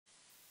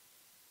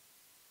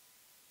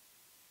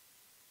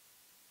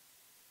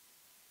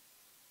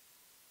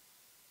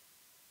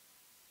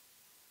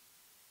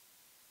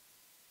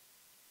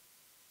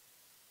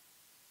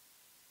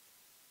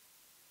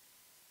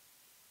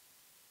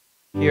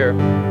Here,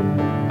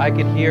 I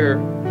could hear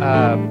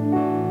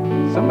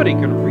somebody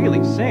could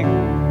really sing.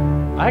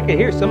 I could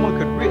hear someone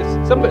could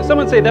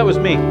someone say that was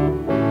me.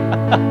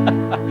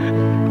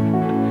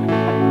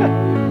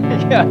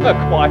 Yeah,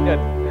 quiet.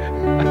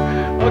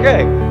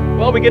 Okay,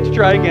 well, we get to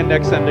try again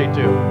next Sunday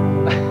too.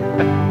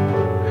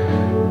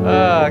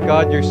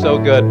 God, you're so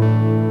good.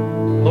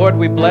 Lord,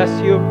 we bless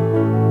you.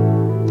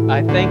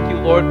 I thank you,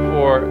 Lord,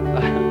 for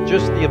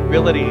just the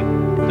ability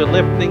to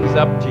lift things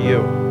up to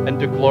you and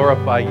to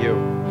glorify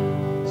you.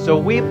 So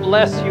we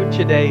bless you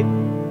today.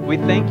 We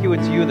thank you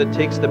it's you that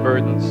takes the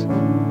burdens.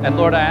 And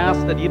Lord, I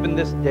ask that even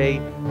this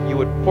day you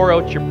would pour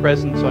out your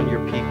presence on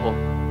your people.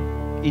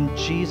 In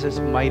Jesus'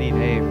 mighty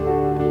name.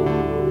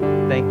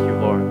 Thank you,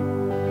 Lord.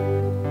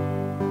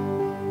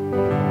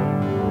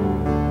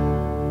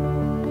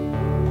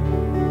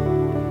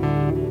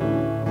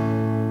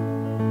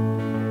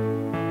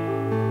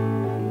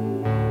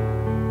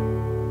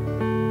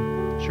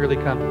 Shirley,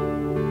 come.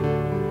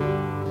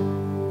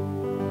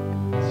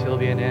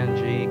 Sylvia and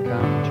Angie,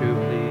 come too,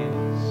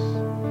 please.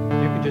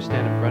 You can just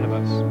stand in front of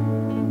us.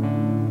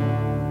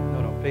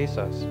 No, face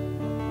us.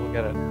 We'll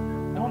get it.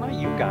 No, not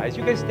you guys.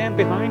 You guys stand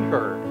behind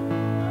her.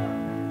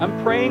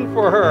 I'm praying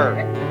for her.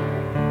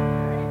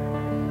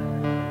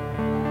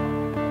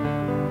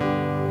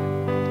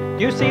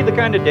 Do you see the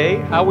kind of day,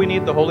 how we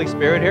need the Holy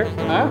Spirit here?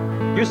 Huh?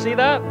 Do you see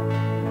that?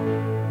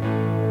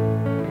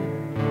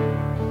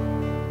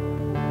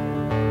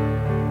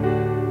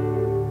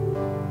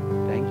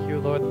 Thank you,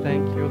 Lord.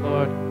 Thank you,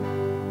 Lord.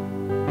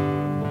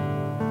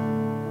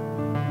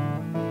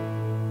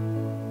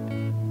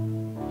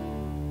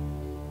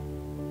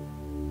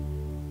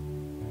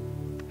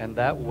 And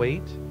that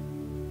weight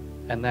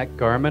and that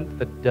garment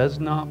that does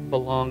not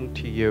belong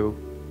to you,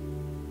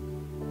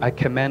 I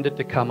command it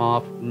to come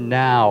off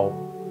now.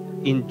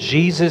 In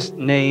Jesus'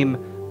 name,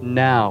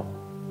 now.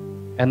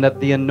 And that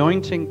the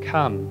anointing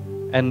come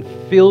and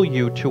fill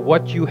you to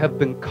what you have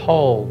been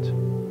called.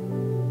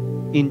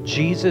 In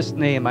Jesus'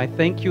 name, I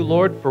thank you,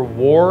 Lord, for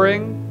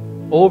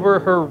warring over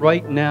her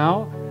right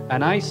now.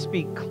 And I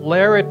speak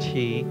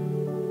clarity,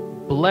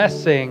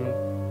 blessing,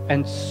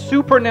 and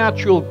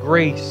supernatural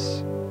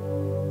grace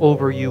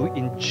over you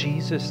in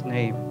Jesus'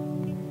 name.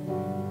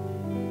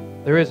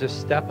 There is a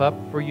step up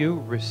for you.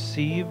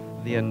 Receive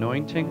the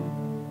anointing.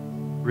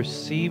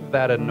 Receive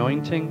that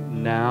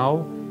anointing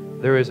now.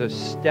 There is a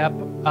step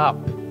up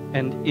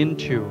and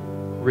into.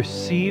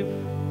 Receive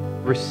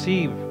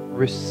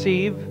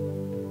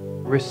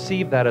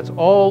that. It's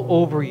all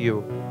over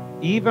you.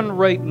 Even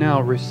right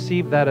now,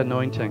 receive that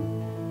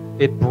anointing.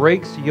 It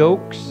breaks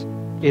yokes.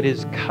 It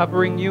is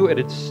covering you. It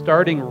is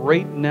starting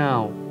right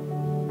now.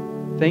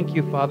 Thank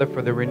you, Father,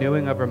 for the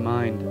renewing of our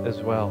mind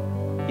as well.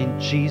 In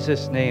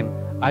Jesus' name,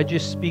 I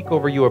just speak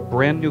over you a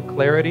brand new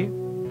clarity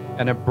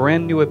and a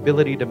brand new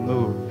ability to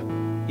move.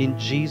 In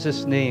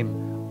Jesus' name,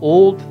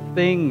 old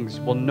things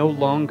will no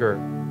longer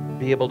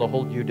be able to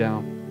hold you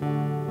down.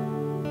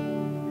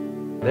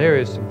 There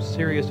is some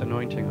serious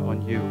anointing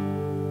on you.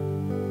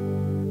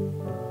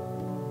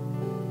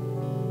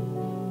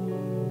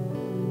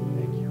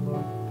 Thank you,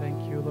 Lord.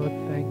 Thank you, Lord.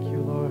 Thank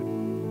you, Lord.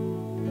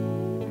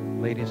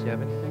 Ladies, do you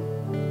have anything?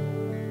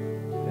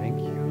 Thank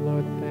you,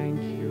 Lord.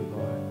 Thank you,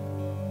 Lord.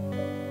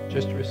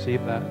 Just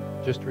receive that.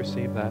 Just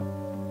receive that.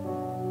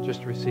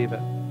 Just receive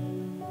it.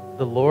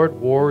 The Lord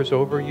wars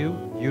over you.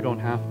 You don't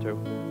have to.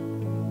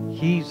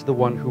 He's the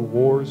one who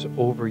wars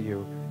over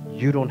you.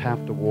 You don't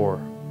have to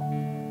war.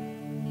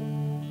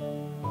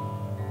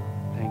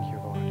 Thank you,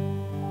 Lord.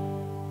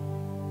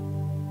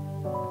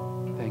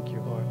 Thank you,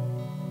 Lord.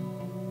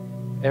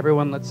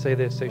 Everyone, let's say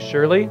this. Say,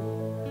 Shirley,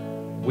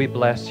 we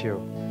bless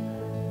you.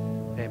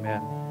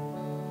 Amen.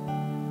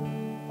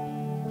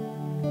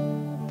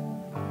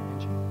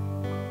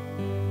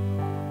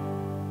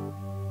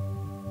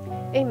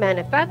 Amen.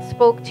 If that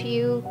spoke to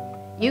you,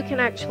 you can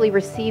actually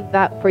receive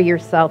that for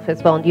yourself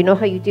as well. And do you know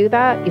how you do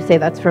that? You say,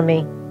 that's for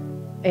me.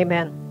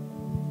 Amen.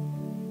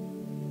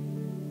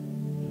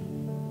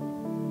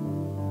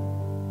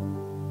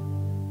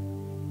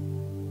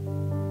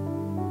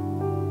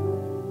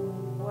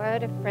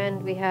 What a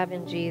friend we have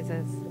in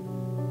Jesus.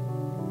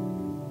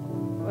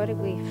 What a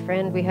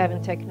friend we have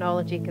in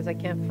technology, because I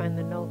can't find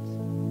the notes.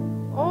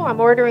 Oh, I'm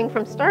ordering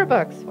from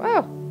Starbucks.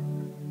 Wow.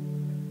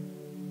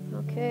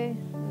 Okay,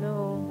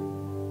 no.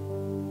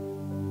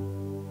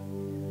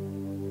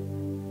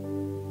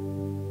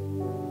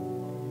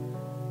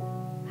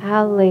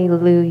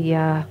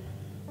 Hallelujah.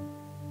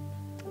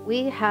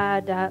 We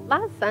had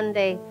last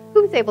Sunday,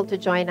 who was able to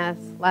join us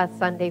last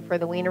Sunday for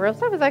the Wiener Roast?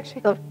 That was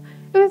actually,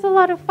 it was a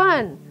lot of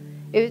fun.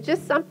 It was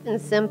just something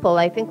simple.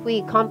 I think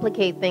we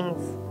complicate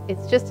things.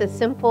 It's just a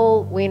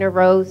simple Wiener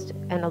Roast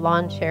and a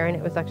lawn chair, and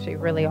it was actually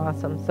really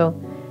awesome. So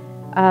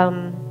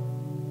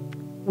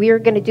we are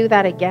going to do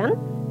that again.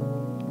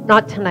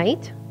 Not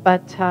tonight,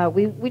 but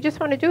we just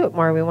want to do it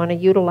more. We want to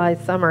utilize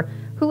summer.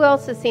 Who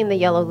else has seen the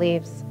yellow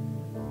leaves?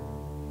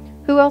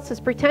 Who else is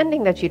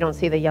pretending that you don't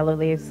see the yellow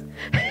leaves?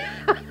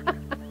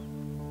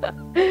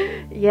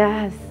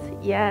 Yes.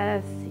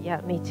 Yeah,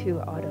 me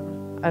too,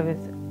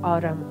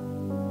 Autumn.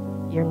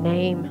 your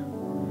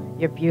name,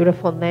 your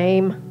beautiful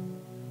name.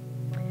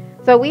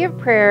 So we have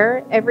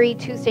prayer every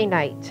Tuesday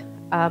night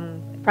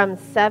from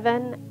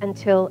 7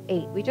 until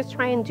 8. We just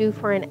try and do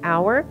for an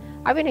hour.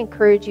 I would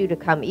encourage you to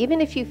come,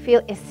 even if you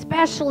feel,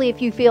 especially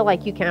if you feel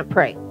like you can't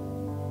pray.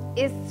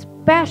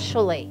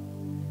 Especially,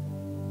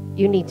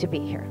 you need to be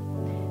here.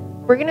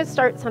 We're going to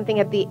start something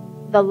at the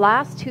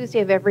last Tuesday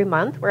of every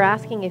month. We're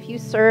asking if you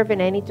serve in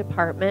any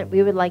department,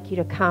 we would like you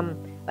to come.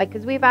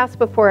 Because we've asked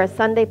before, a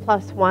Sunday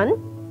plus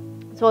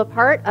one. So a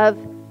part of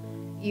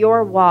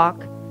your walk,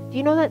 do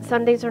you know that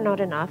Sundays are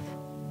not enough?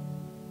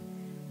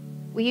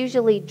 We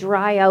usually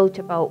dry out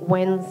about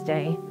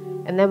Wednesday,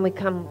 and then we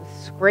come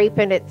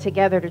scraping it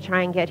together to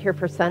try and get here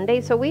for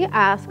Sunday. So we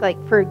ask, like,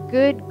 for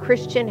good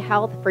Christian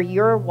health for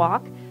your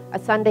walk, a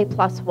Sunday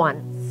plus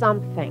one,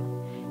 something.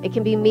 It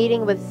can be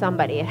meeting with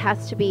somebody. It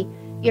has to be,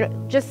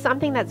 just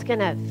something that's going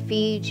to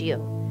feed you.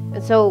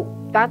 And so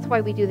that's why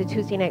we do the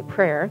Tuesday night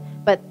prayer.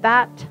 But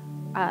that,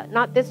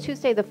 not this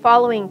Tuesday, the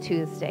following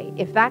Tuesday.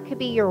 If that could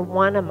be your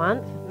one a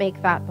month,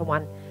 make that the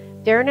one.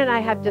 Darren and I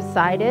have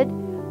decided,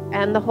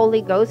 and the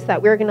Holy Ghost,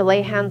 that we're going to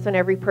lay hands on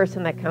every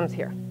person that comes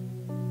here.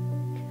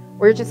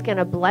 We're just going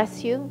to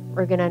bless you.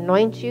 We're going to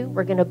anoint you.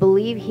 We're going to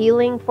believe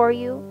healing for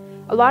you.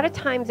 A lot of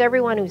times,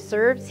 everyone who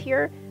serves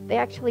here, they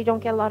actually don't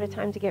get a lot of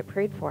time to get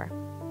prayed for.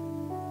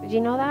 Did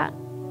you know that?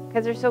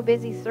 Because they're so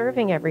busy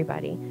serving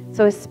everybody.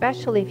 So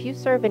especially if you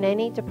serve in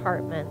any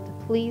department,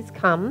 please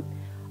come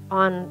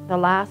on the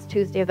last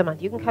Tuesday of the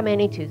month. You can come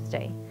any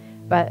Tuesday.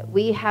 But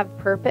we have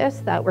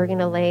purpose that we're going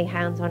to lay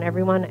hands on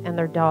everyone and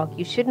their dog.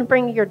 You shouldn't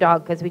bring your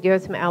dog because we do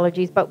have some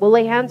allergies, but we'll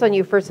lay hands on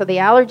you first so the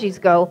allergies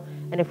go.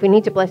 And if we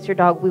need to bless your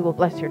dog, we will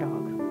bless your dog.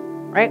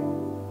 Right?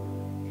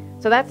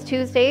 So that's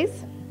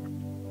Tuesdays.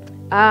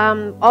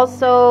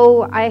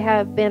 Also, I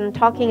have been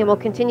talking, and we'll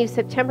continue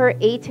September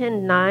 8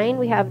 and 9.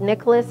 We have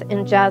Nicholas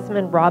and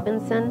Jasmine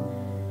Robinson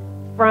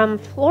from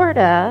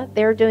Florida.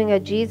 They're doing a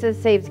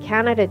Jesus Saves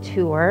Canada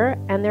tour,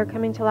 and they're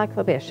coming to Lac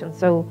La Biche. And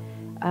so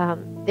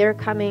they're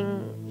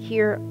coming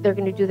here. They're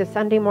going to do the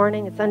Sunday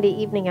morning, a Sunday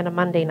evening, and a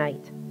Monday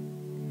night,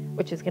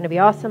 which is going to be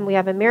awesome. We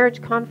have a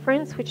marriage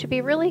conference, which should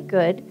be really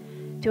good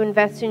to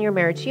invest in your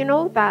marriage. You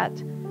know that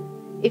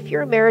if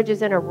your marriage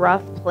is in a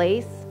rough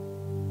place,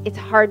 it's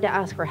hard to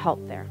ask for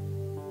help there.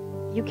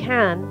 You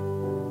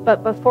can,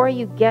 but before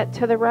you get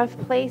to the rough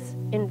place,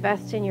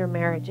 invest in your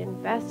marriage.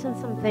 Invest in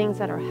some things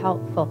that are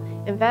helpful.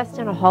 Invest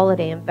in a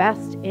holiday.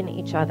 Invest in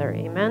each other.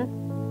 Amen?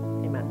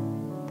 Amen.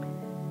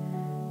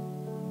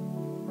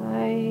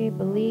 I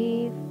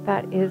believe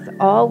that is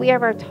all. We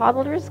have our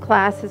toddlers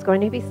class is going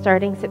to be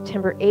starting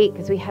September 8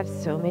 because we have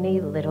so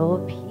many little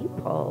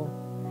people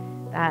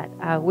that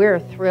we're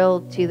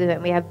thrilled to do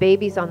that. We have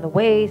babies on the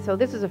way, so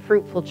this is a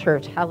fruitful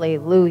church.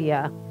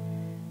 Hallelujah.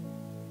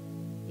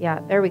 Yeah,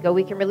 there we go.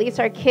 We can release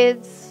our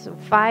kids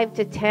 5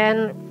 to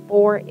 10,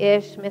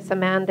 4-ish. Miss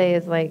Amanda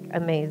is like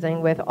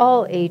amazing with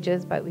all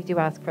ages, but we do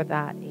ask for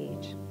that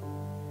age.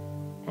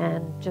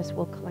 And just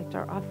we'll collect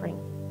our offering.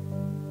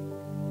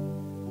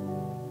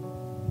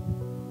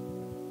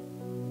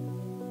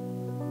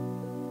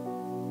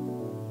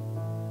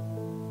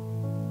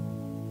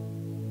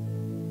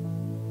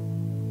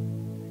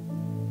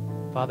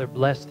 Father,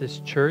 bless this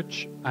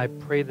church. I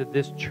pray that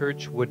this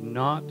church would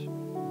not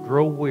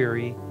grow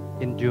weary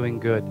in doing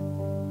good.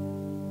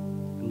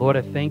 And Lord,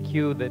 I thank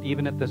you that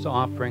even at this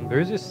offering,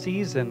 there's a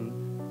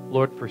season,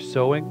 Lord, for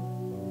sowing.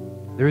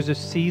 There's a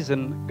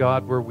season,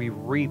 God, where we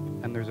reap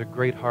and there's a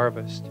great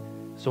harvest.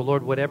 So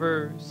Lord,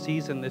 whatever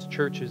season this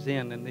church is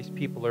in and these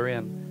people are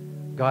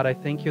in, God, I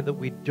thank you that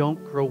we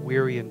don't grow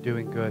weary in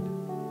doing good.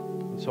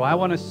 And so I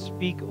want to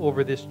speak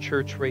over this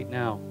church right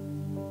now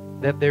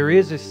that there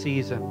is a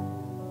season.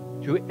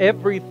 To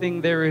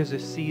everything there is a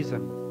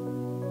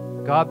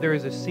season. God, there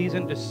is a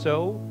season to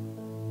sow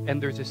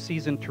and there's a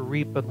season to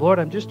reap. But Lord,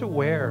 I'm just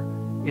aware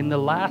in the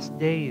last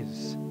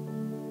days,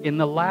 in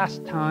the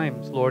last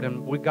times, Lord,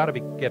 and we've got to be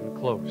getting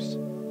close.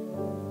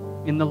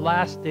 In the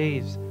last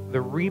days,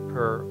 the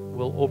reaper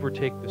will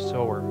overtake the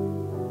sower.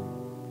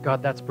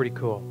 God, that's pretty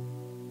cool.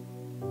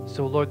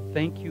 So Lord,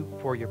 thank you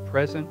for your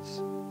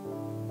presence.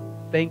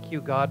 Thank you,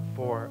 God,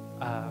 for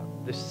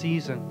the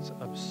seasons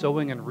of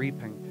sowing and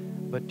reaping.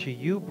 But to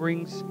you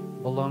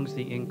belongs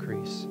the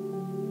increase.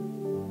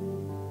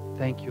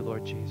 Thank you,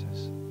 Lord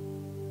Jesus.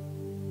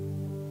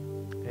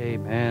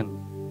 Amen.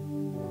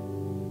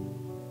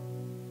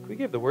 Can we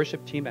give the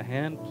worship team a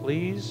hand,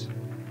 please?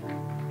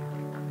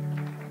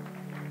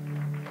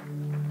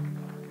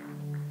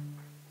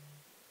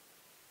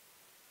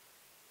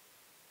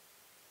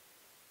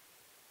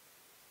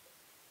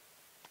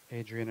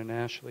 Adrian and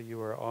Ashley,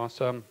 you are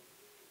awesome.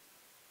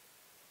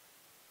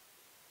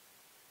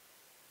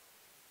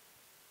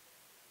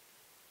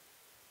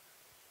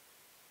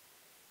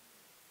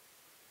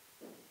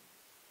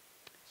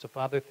 So,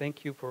 Father,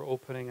 thank you for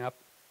opening up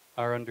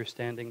our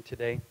understanding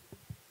today.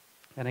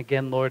 And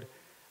again, Lord,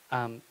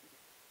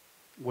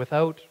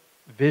 without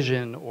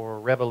vision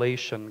or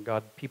revelation,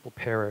 God, people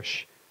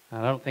perish.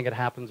 And I don't think it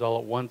happens all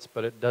at once,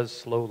 but it does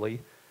slowly.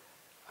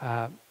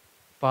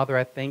 Father,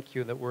 I thank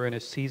you that we're in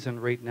a season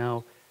right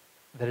now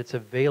that it's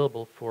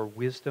available for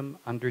wisdom,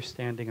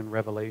 understanding, and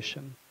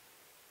revelation.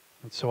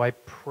 And so I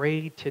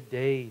pray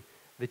today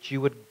that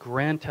you would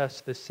grant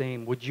us the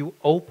same. Would you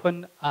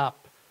open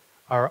up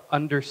our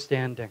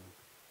understanding,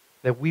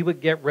 that we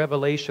would get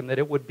revelation, that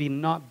it would be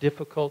not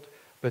difficult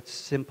but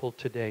simple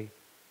today.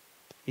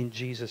 In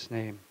Jesus'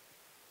 name.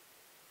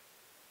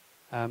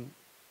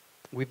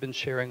 We've been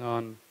sharing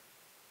on,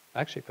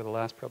 actually for the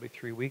last probably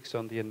 3 weeks,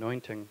 on the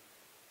anointing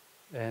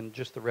and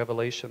just the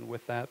revelation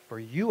with that. For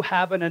you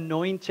have an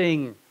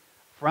anointing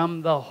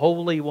from the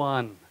Holy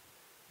One,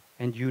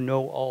 and you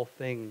know all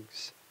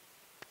things.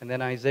 And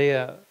then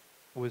Isaiah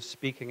was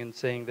speaking and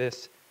saying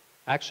this,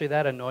 actually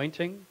that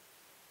anointing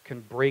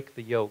can break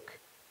the yoke,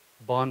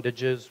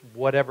 bondages,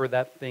 whatever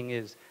that thing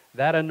is.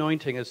 That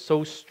anointing is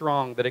so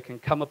strong that it can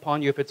come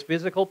upon you. If it's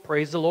physical,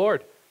 praise the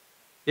Lord.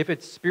 If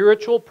it's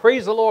spiritual,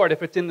 praise the Lord.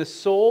 If it's in the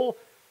soul,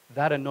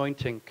 that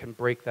anointing can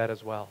break that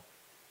as well.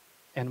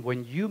 And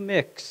when you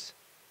mix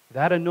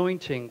that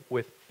anointing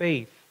with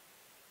faith,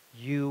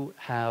 you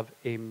have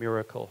a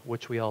miracle,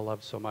 which we all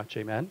love so much.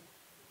 Amen?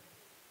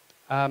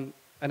 And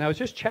I was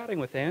just chatting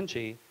with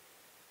Angie,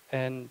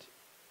 and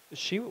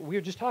we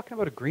were just talking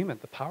about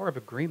agreement, the power of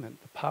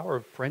agreement, the power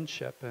of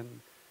friendship.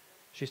 And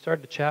she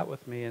started to chat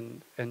with me,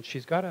 and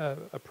she's got a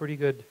pretty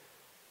good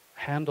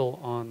handle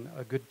on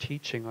a good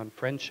teaching on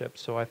friendship.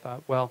 So I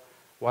thought, well,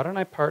 why don't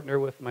I partner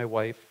with my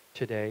wife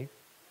today,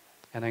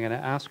 and I'm going to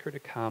ask her to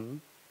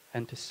come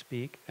and to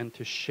speak and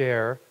to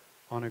share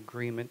on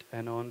agreement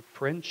and on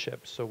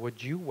friendship. So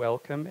would you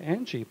welcome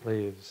Angie,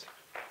 please?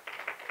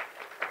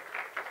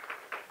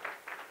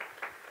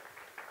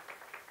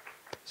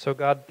 So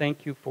God,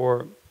 thank you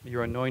for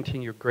your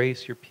anointing, your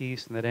grace, your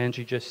peace, and that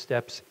Angie just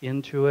steps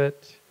into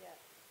it. Yes.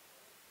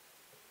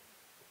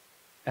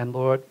 And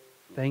Lord,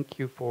 thank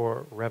you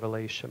for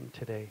revelation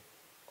today.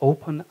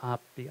 Open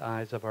up the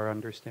eyes of our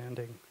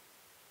understanding.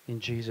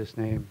 In Jesus'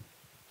 name.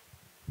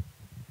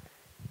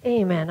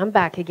 Amen. I'm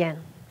back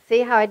again. See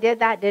how I did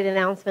that? Did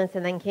announcements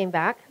and then came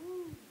back?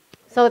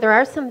 So there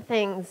are some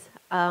things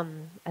I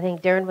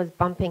think Darren was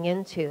bumping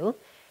into,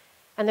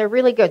 and they're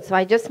really good. So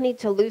I just need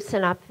to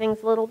loosen up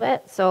things a little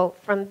bit. So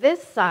from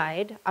this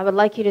side, I would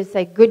like you to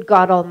say, good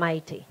God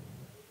Almighty.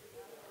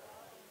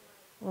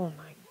 Oh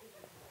my.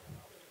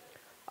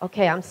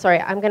 Okay, I'm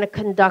sorry. I'm going to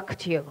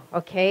conduct you,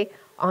 okay?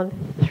 On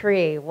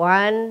 3.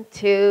 1,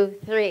 2,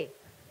 3.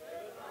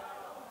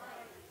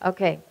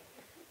 Okay.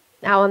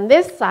 Now on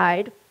this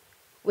side,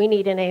 we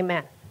need an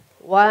amen.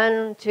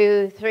 1,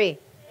 2, 3. Amen.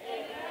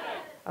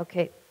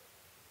 Okay.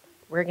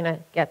 We're going to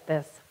get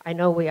this. I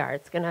know we are.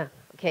 It's going to,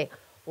 okay.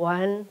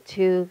 1,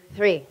 2,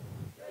 3.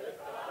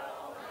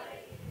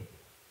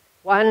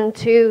 1,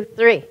 2,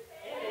 3. Amen.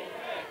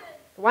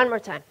 One more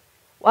time.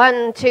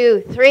 1,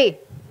 2, 3.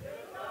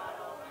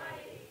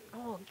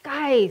 Oh,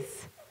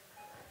 guys.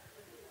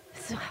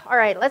 So, all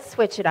right, let's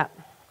switch it up.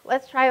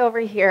 Let's try over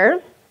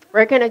here.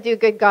 We're going to do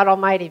good God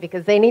Almighty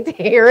because they need to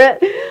hear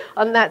it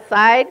on that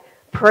side.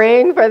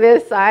 Praying for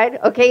this side.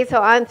 Okay,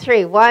 so on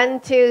 3. 1,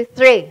 2,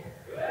 3. Good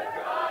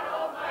God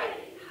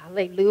Almighty.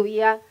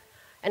 Hallelujah.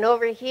 And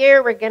over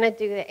here, we're going to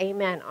do the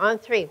amen. On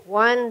 3.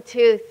 1,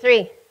 2, 3.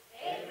 Amen.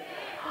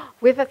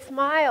 With a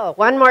smile.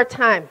 One more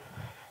time.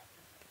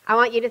 I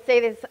want you to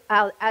say this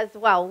as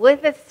well.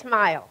 With a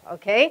smile,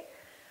 okay?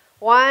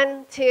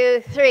 1,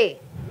 2, 3.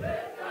 Good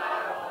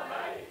God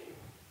Almighty.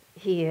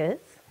 He is.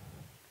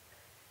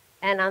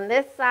 And on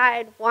this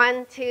side,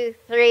 1, 2,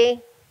 3.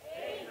 Amen.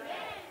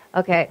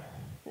 Okay.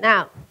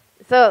 Now,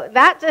 so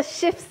that just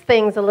shifts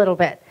things a little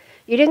bit.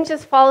 You didn't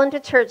just fall into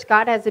church.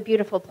 God has a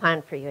beautiful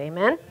plan for you.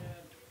 Amen?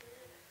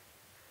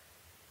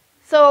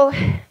 So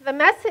the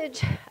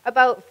message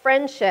about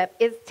friendship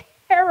is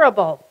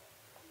terrible.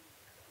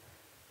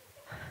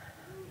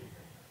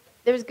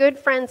 There's good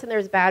friends and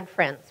there's bad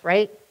friends,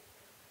 right?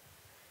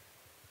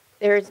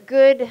 There's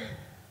good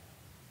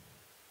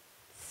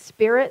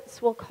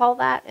spirits, we'll call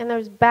that, and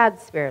there's bad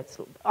spirits.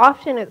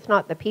 Often it's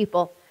not the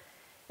people.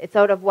 It's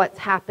out of what's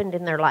happened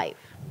in their life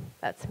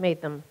that's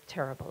made them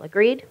terrible.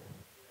 Agreed?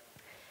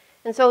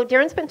 And so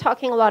Darren's been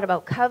talking a lot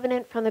about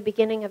covenant from the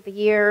beginning of the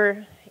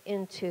year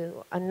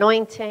into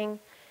anointing.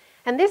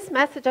 And this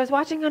message I was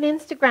watching on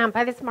Instagram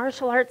by this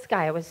martial arts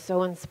guy. I was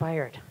so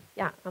inspired.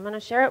 Yeah, I'm going to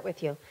share it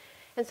with you.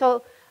 And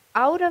so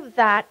out of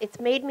that, it's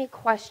made me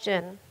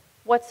question,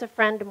 what's a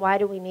friend and why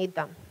do we need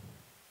them?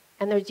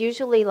 And there's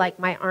usually like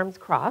my arms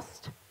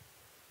crossed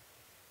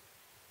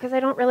because I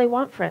don't really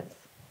want friends.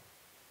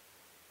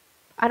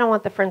 I don't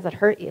want the friends that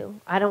hurt you.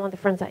 I don't want the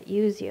friends that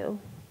use you.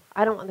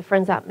 I don't want the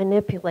friends that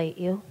manipulate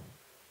you.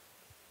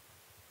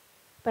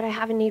 But I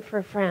have a need for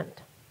a friend.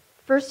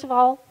 First of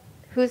all,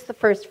 who's the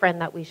first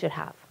friend that we should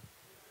have?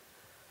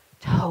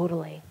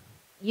 Totally.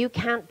 You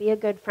can't be a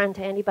good friend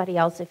to anybody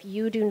else if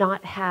you do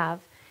not have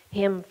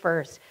him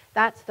first.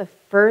 That's the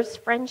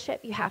first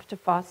friendship you have to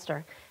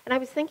foster. And I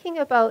was thinking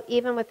about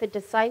even with the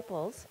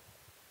disciples,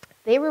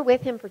 they were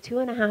with him for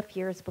 2.5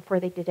 years before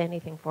they did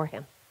anything for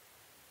him.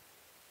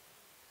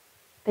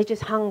 They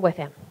just hung with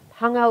him,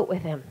 hung out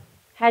with him,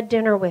 had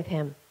dinner with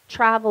him,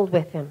 traveled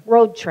with him,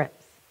 road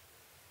trips.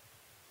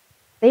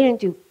 They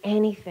didn't do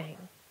anything,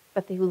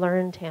 but they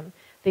learned him.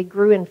 They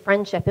grew in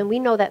friendship. And we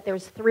know that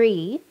there's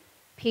 3,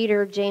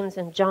 Peter, James,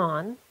 and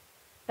John,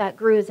 that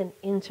grew as an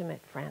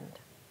intimate friend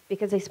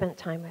because they spent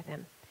time with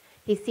him.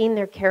 He's seen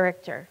their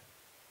character.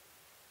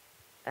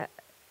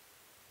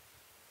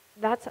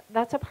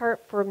 That's a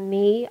part for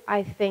me,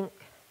 I think,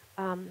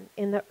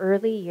 in the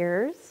early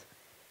years.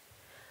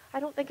 I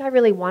don't think I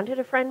really wanted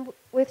a friend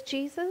with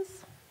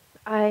Jesus.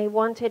 I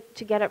wanted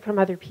to get it from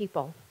other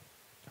people,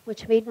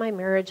 which made my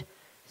marriage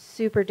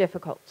super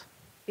difficult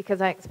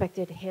because I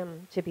expected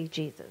him to be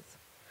Jesus.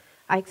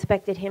 I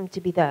expected him to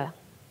be the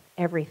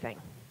everything.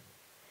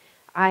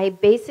 I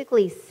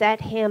basically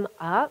set him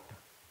up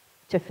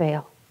to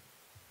fail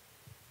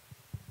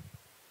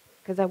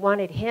because I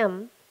wanted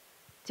him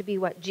to be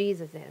what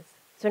Jesus is.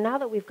 So now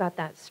that we've got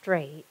that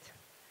straight,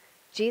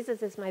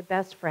 Jesus is my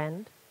best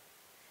friend.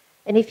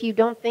 And if you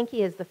don't think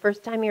he is, the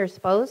first time your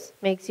spouse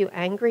makes you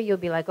angry, you'll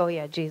be like, oh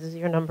yeah, Jesus,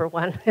 you're number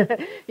one.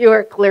 You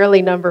are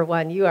clearly number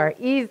one. You are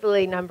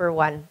easily number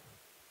one.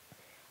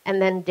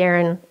 And then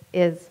Darren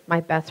is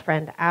my best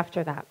friend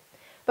after that.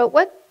 But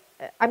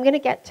I'm going to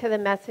get to the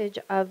message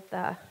of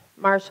the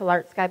martial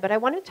arts guy, but I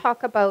want to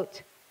talk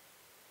about,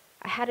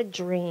 I had a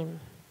dream.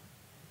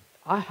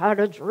 I had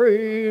a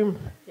dream.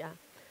 Yeah.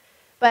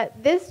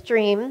 But this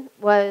dream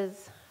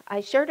was, I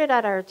shared it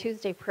at our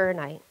Tuesday prayer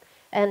night.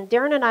 And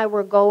Darren and I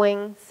were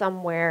going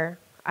somewhere,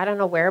 I don't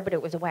know where, but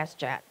it was a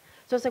WestJet.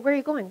 So it's like, where are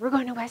you going? We're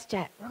going to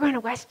WestJet. We're going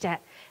to WestJet.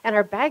 And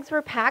our bags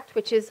were packed,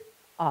 which is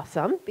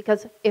awesome,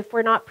 because if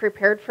we're not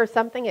prepared for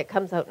something, it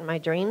comes out in my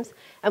dreams,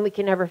 and we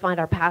can never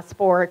find our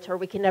passport, or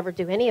we can never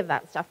do any of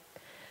that stuff.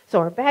 So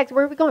our bags,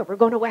 where are we going? We're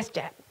going to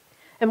WestJet.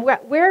 And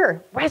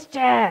where?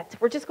 WestJet.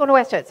 We're just going to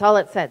WestJet. That's all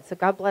it said. So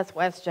God bless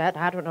WestJet.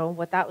 I don't know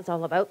what that was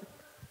all about.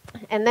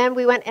 And then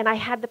we went, and I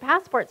had the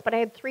passports, but I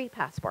had 3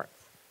 passports.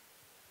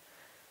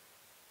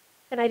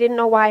 And I didn't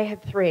know why I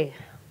had 3.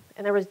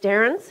 And there was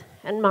Darren's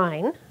and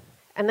mine.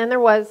 And then there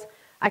was,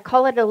 I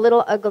call it a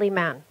little ugly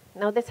man.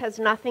 Now, this has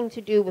nothing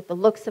to do with the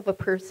looks of a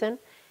person.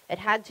 It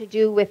had to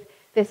do with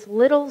this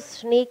little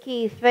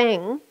sneaky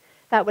thing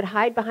that would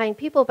hide behind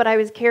people, but I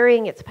was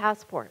carrying its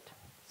passport.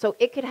 So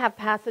it could have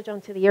passage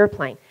onto the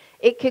airplane.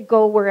 It could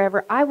go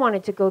wherever I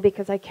wanted to go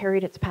because I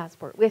carried its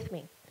passport with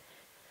me.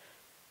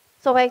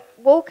 So I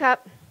woke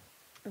up,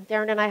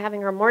 Darren and I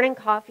having our morning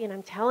coffee, and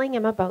I'm telling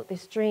him about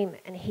this dream.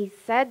 And he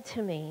said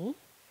to me,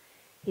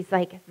 he's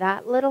like,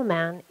 that little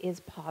man is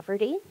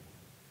poverty.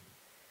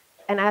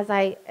 And as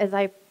I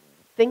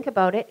think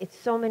about it, it's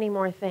so many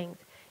more things.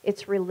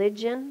 It's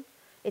religion.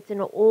 It's an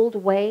old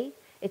way.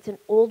 It's an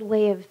old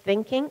way of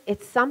thinking.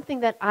 It's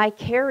something that I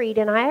carried,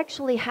 and I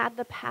actually had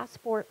the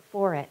passport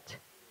for it.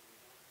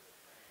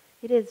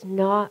 It is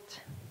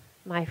not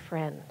my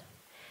friend.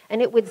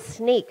 And it would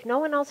sneak. No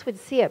one else would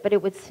see it, but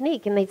it would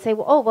sneak. And they'd say,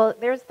 well,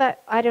 there's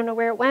that, I don't know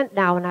where it went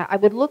now. And I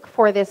would look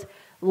for this,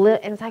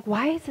 and it's like,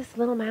 why is this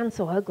little man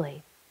so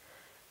ugly?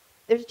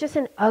 There's just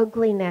an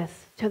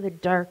ugliness to the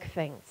dark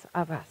things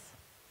of us.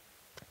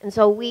 And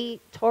so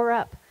we tore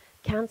up,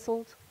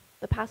 canceled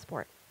the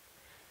passport.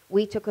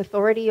 We took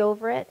authority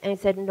over it and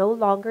said, no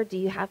longer do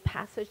you have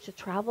passage to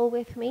travel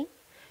with me.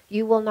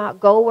 You will not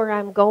go where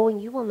I'm going.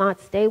 You will not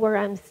stay where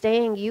I'm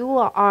staying. You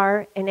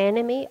are an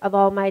enemy of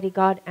Almighty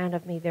God and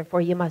of me. Therefore,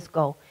 you must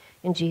go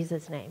in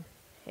Jesus' name.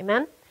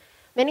 Amen?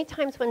 Many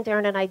times when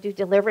Darren and I do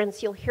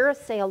deliverance, you'll hear us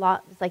say a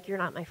lot, it's like, you're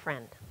not my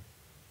friend.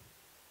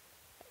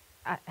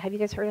 Have you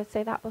guys heard us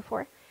say that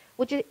before?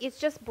 It's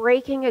just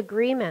breaking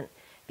agreement,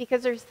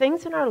 because there's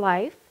things in our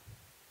life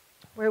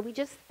where we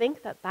just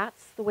think that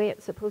that's the way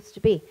it's supposed to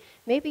be.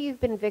 Maybe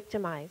you've been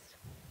victimized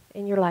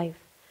in your life.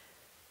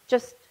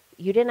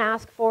 You didn't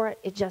ask for it,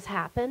 it just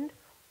happened.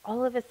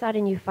 All of a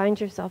sudden you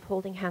find yourself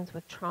holding hands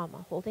with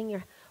trauma,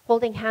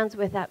 holding hands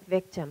with that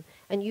victim,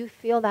 and you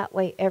feel that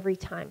way every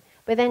time.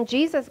 But then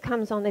Jesus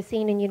comes on the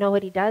scene, and you know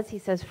what he does? He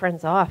says,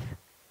 friends off.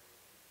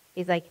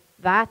 He's like,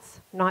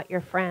 that's not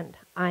your friend,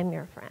 I'm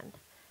your friend.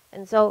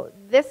 And so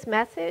this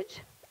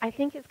message, I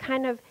think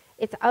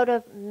it's out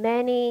of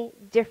many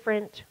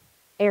different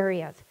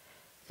areas.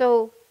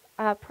 So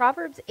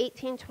Proverbs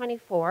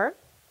 18:24.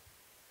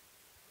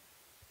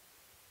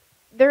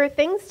 There are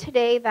things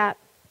today that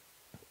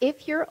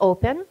if you're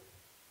open,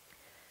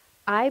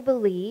 I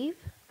believe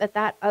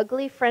that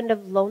ugly friend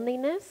of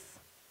loneliness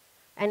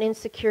and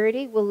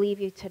insecurity will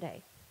leave you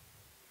today.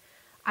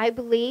 I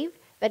believe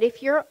that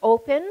if you're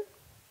open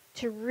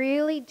to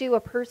really do a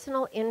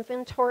personal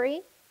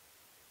inventory,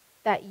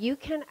 that you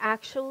can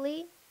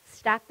actually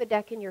stack the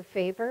deck in your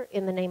favor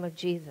in the name of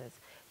Jesus.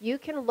 You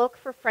can look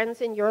for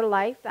friends in your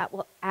life that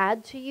will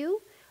add to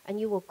you, and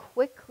you will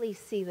quickly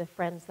see the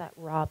friends that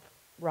rob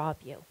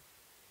you.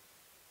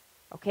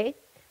 Okay?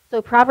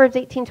 So Proverbs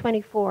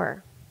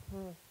 18:24.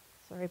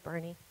 Sorry,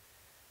 Barney.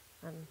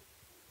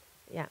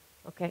 Yeah,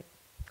 okay.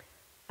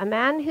 A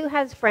man who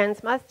has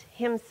friends must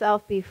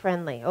himself be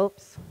friendly.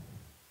 Oops.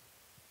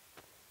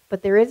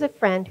 But there is a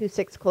friend who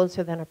sticks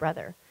closer than a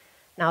brother.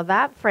 Now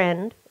that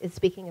friend is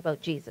speaking about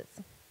Jesus.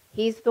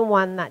 He's the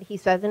one that he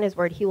says in his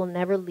word, he will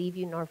never leave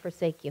you nor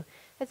forsake you.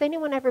 Has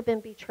anyone ever been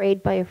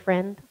betrayed by a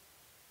friend?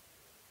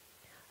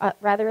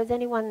 Rather, has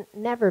anyone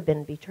never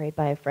been betrayed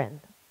by a friend?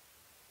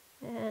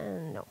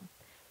 No.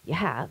 You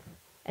have.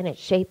 And it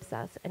shapes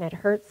us and it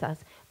hurts us.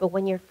 But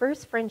when your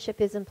first friendship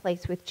is in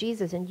place with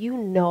Jesus and you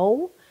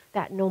know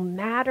that no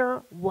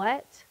matter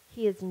what,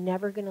 he is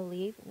never going to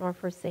leave nor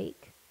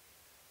forsake,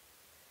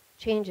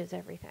 changes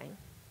everything.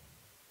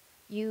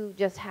 You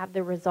just have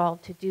the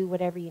resolve to do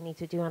whatever you need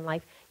to do in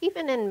life.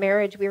 Even in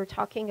marriage, we were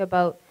talking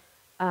about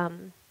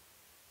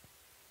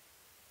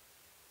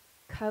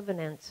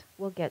covenant.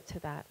 We'll get to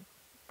that.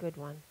 Good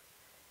one.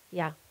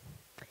 Yeah.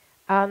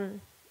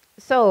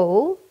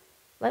 So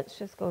let's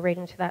just go right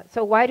into that.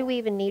 So why do we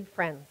even need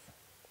friends,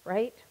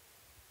 right?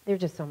 They're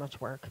just so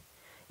much work.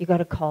 You got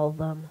to call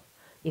them.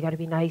 You got to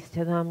be nice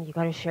to them. You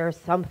got to share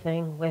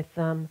something with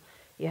them.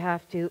 You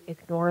have to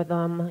ignore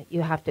them.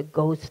 You have to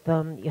ghost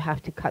them. You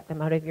have to cut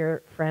them out of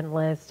your friend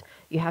list.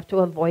 You have to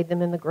avoid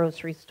them in the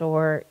grocery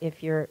store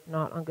if you're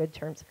not on good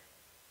terms.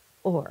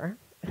 Or,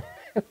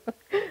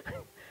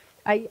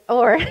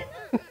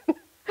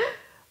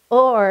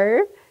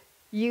 or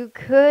you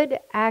could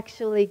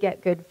actually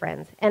get good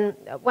friends. And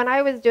when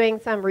I was doing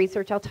some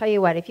research, I'll tell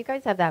you what, if you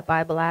guys have that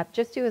Bible app,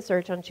 just do a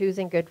search on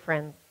choosing good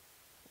friends.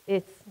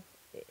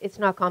 It's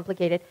not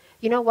complicated.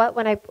 You know what?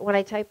 When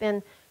I type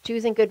in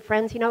choosing good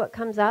friends, you know what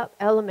comes up?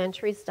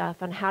 Elementary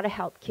stuff on how to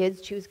help kids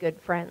choose good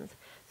friends.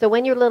 So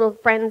when your little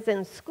friends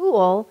in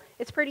school,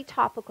 it's pretty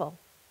topical.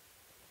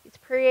 It's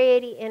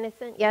pretty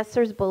innocent. Yes,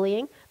 there's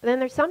bullying, but then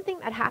there's something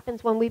that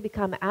happens when we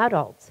become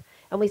adults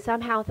and we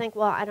somehow think,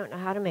 well, I don't know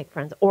how to make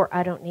friends, or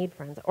I don't need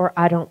friends, or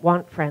I don't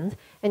want friends,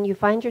 and you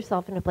find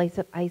yourself in a place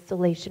of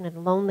isolation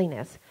and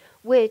loneliness,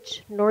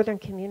 which northern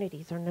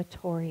communities are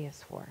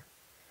notorious for.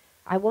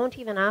 I won't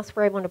even ask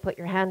for everyone to put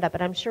your hand up,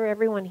 but I'm sure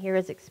everyone here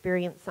has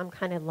experienced some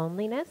kind of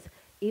loneliness,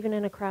 even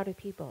in a crowd of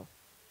people.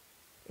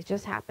 It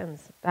just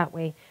happens that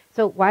way.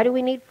 So why do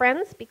we need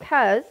friends?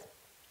 Because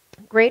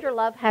greater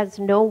love has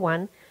no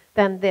one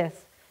than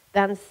this,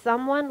 than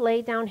someone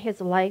lay down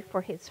his life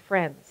for his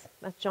friends.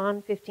 That's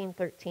John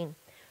 15:13.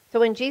 So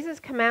when Jesus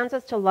commands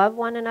us to love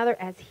one another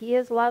as he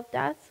has loved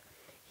us,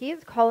 he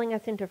is calling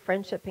us into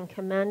friendship and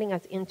commanding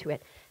us into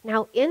it.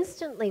 Now,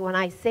 instantly, when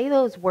I say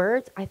those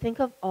words, I think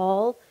of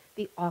all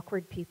the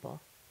awkward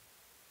people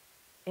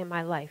in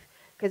my life.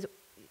 Because,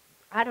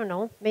 I don't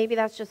know, maybe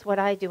that's just what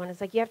I do. And it's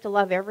like, you have to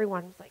love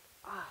everyone. It's like,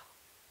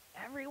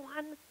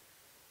 everyone?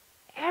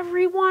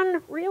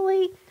 Everyone?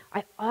 Really?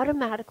 I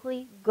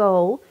automatically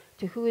go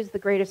to who is the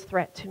greatest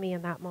threat to me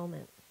in that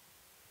moment.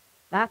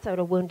 That's out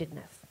of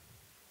woundedness.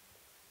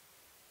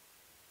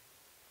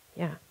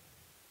 Yeah.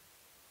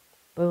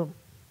 Boom.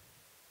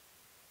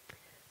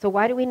 So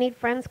why do we need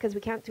friends? Because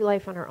we can't do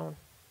life on our own.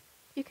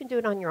 You can do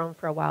it on your own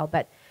for a while,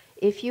 but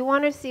if you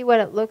want to see what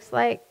it looks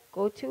like,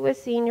 go to a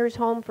senior's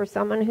home for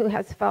someone who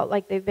has felt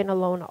like they've been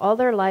alone all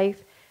their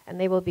life, and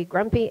they will be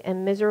grumpy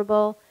and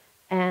miserable,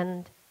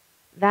 and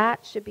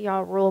that should be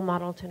our role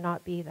model to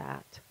not be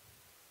that.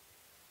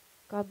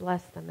 God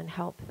bless them and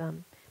help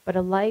them. But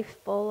a life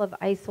full of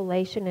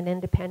isolation and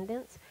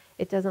independence,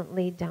 it doesn't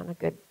lead down a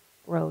good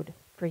road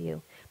for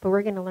you. But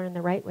we're going to learn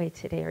the right way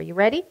today. Are you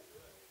ready?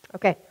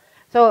 Okay.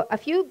 So a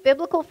few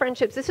biblical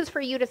friendships. This is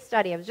for you to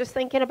study. I was just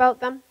thinking about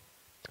them.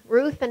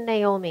 Ruth and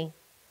Naomi.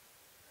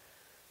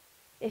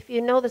 If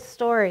you know the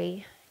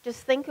story,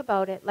 just think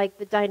about it, like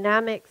the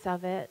dynamics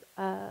of it.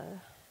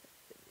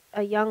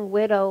 A young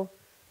widow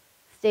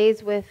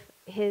stays with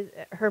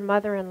her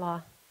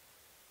mother-in-law,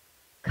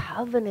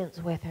 covenants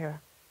with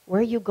her.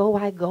 Where you go,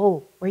 I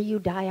go. Where you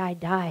die, I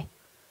die.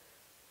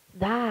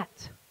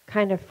 That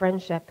kind of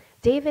friendship.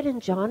 David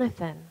and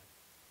Jonathan.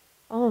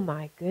 Oh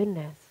my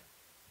goodness.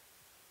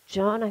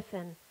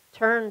 Jonathan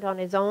turned on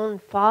his own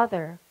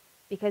father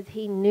because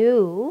he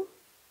knew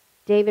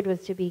David was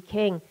to be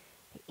king.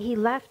 He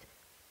left.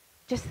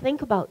 Just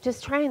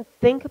try and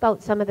think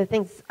about some of the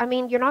things. I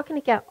mean, you're not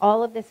going to get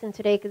all of this in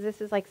today because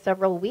this is like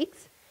several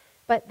weeks,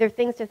 but there are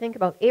things to think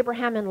about.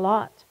 Abraham and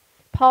Lot,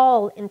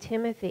 Paul and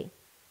Timothy.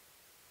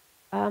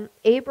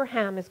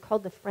 Abraham is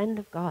called the friend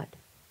of God.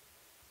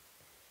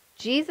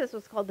 Jesus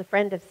was called the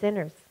friend of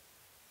sinners.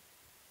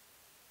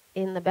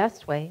 In the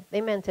best way.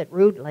 They meant it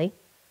rudely,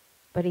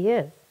 but he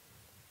is.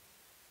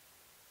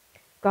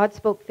 God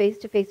spoke face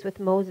to face with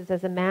Moses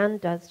as a man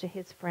does to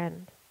his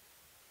friend.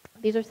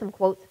 These are some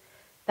quotes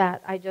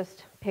that I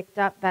just picked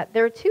up that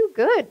they're too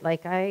good.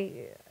 Like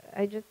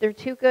they're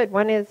too good.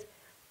 One is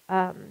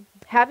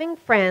having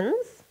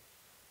friends.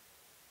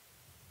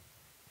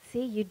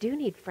 See, you do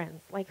need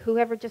friends. Like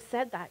whoever just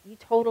said that, you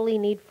totally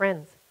need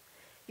friends.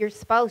 Your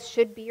spouse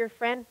should be your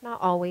friend, not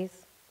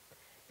always.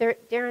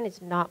 Darren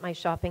is not my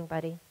shopping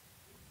buddy.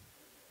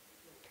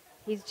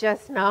 He's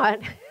just not.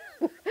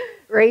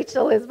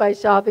 Rachel is my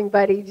shopping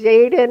buddy.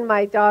 Jaden,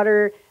 my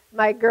daughter,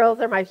 my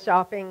girls are my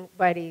shopping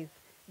buddies.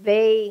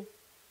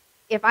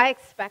 If I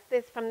expect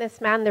this from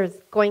this man, there's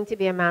going to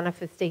be a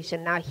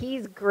manifestation. Now,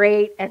 he's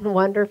great and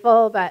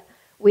wonderful, but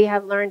we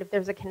have learned if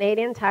there's a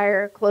Canadian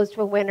Tire close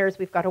to a Winners,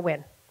 we've got to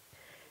win.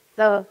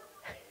 So,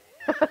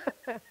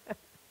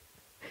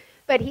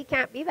 but he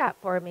can't be that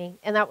for me,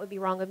 and that would be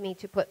wrong of me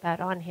to put that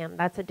on him.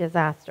 That's a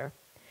disaster.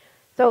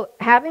 So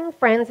having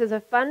friends is a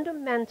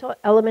fundamental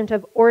element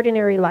of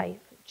ordinary life.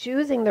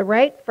 Choosing the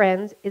right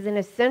friends is an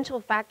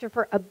essential factor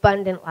for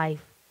abundant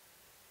life.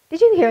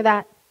 Did you hear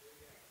that?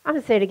 I'm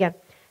going to say it again.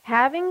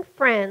 Having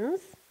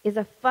friends is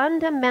a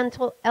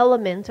fundamental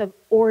element of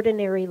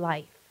ordinary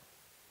life.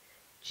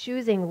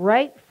 Choosing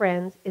right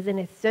friends is an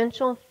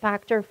essential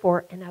factor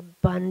for an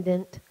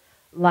abundant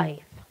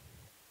life.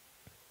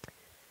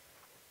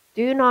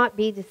 Do not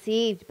be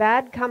deceived.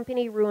 Bad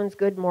company ruins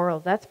good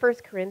morals. That's 1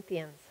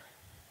 Corinthians.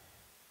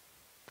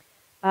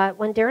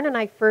 When Darren and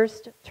I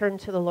first turned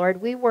to the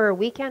Lord, we were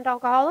weekend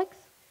alcoholics.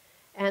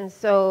 And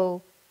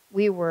so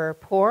we were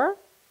poor.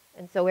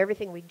 And so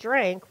everything we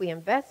drank, we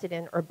invested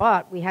in or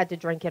bought, we had to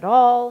drink it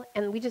all.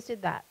 And we just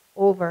did that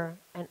over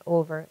and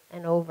over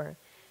and over.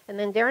 And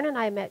then Darren and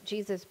I met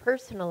Jesus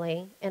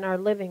personally in our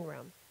living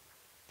room.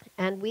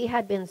 And we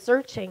had been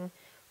searching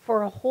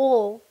for a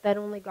hole that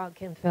only God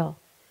can fill.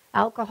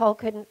 Alcohol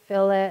couldn't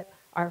fill it.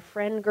 Our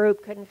friend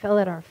group couldn't fill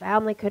it. Our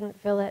family couldn't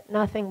fill it.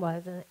 Nothing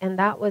was. And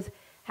that was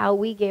how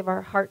we gave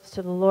our hearts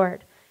to the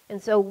Lord.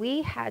 And so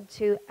we had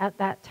to, at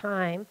that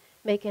time,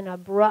 make an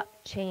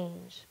abrupt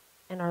change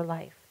in our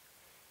life.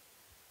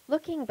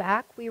 Looking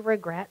back, we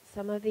regret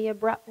some of the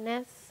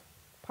abruptness,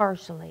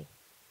 partially.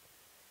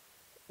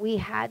 We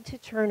had to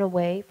turn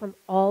away from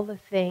all the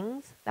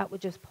things that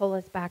would just pull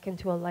us back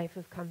into a life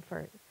of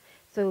comfort.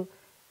 So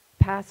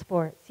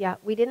passports, yeah,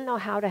 we didn't know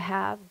how to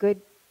have good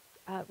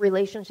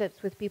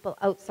relationships with people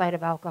outside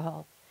of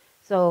alcohol.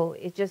 So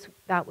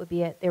that would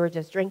be it. They were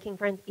just drinking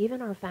friends.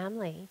 Even our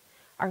family,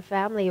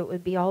 it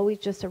would be always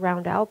just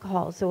around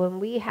alcohol. So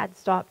when we had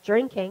stopped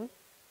drinking,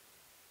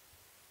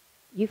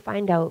 you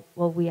find out,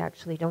 well, we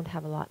actually don't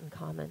have a lot in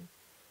common.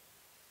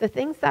 The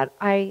things that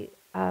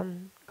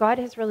God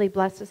has really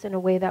blessed us in a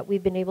way that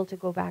we've been able to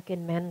go back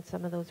and mend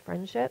some of those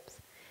friendships.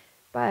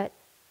 But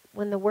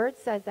when the word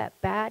says that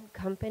bad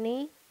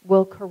company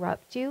will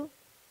corrupt you,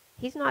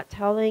 he's not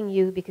telling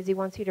you because he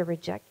wants you to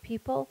reject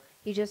people.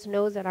 He just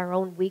knows that our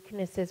own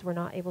weaknesses, we're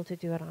not able to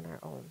do it on our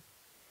own.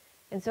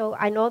 And so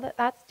I know that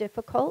that's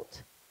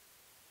difficult,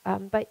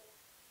 but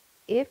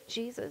if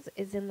Jesus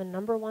is in the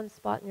number one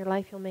spot in your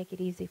life, he'll make it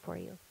easy for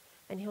you.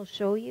 And he'll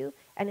show you.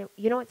 And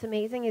you know what's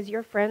amazing is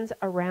your friends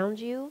around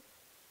you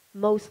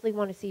mostly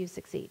want to see you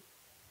succeed.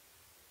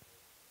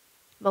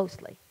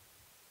 Mostly.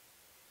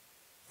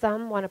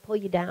 Some want to pull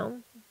you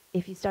down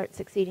if you start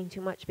succeeding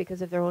too much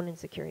because of their own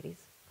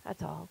insecurities.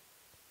 That's all.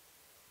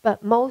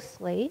 But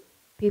mostly,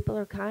 people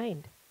are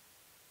kind.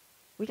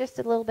 We're just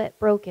a little bit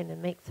broken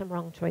and make some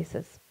wrong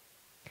choices.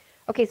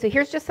 Okay, so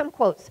here's just some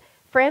quotes.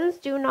 Friends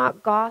do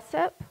not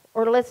gossip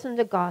or listen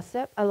to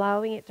gossip,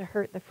 allowing it to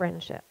hurt the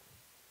friendship.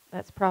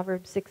 That's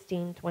Proverbs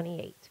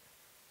 16:28.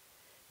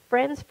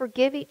 Friends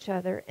forgive each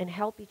other and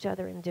help each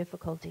other in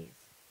difficulties.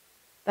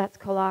 That's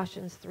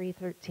Colossians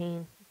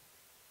 3:13.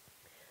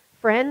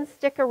 Friends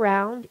stick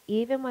around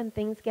even when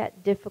things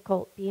get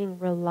difficult, being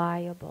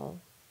reliable.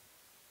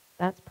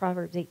 That's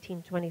Proverbs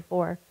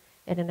 18:24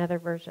 in another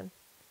version.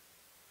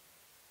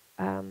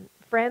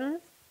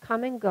 Friends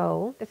come and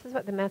go. This is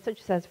what the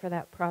Message says for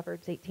that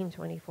Proverbs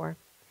 18:24.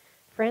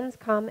 Friends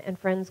come and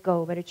friends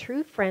go, but a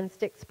true friend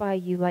sticks by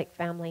you like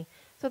family.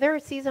 So there are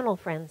seasonal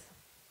friends.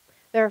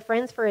 There are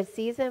friends for a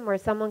season where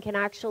someone can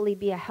actually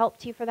be a help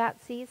to you for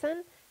that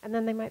season, and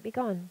then they might be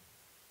gone.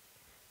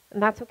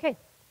 And that's okay.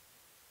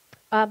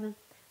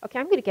 Okay,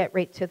 I'm going to get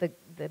right to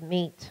the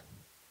meat.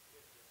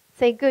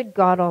 Say, good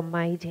God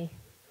Almighty.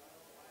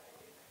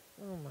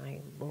 Oh, my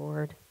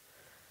Lord.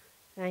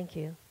 Thank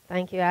you.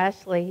 Thank you,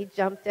 Ashley. He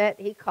jumped it.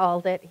 He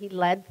called it. He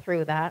led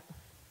through that.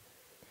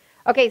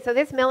 Okay, so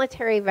this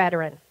military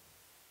veteran,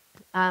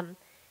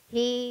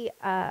 he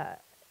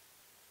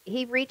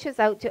reaches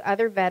out to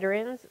other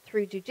veterans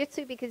through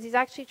jiu-jitsu because he's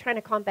actually trying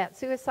to combat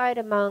suicide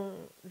among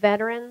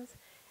veterans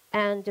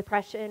and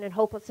depression and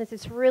hopelessness.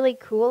 It's really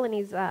cool, and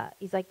he's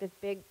like this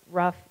big,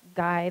 rough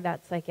guy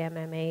that's like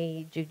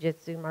MMA,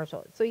 jiu-jitsu, martial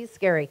arts. So he's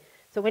scary.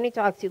 So when he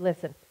talks, you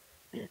listen.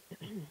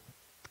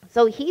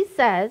 So he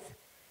says,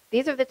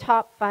 these are the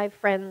top 5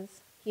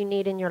 friends you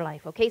need in your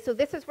life. Okay, so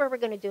this is where we're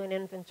going to do an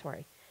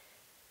inventory.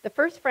 The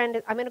first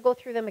friend, I'm going to go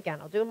through them again.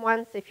 I'll do them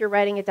once. If you're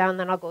writing it down,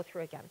 then I'll go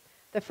through again.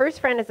 The first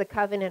friend is a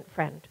covenant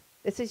friend.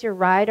 This is your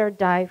ride or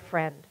die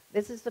friend.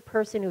 This is the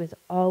person who is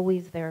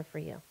always there for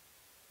you.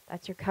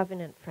 That's your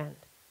covenant friend.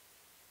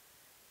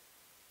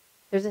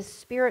 There's a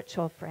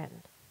spiritual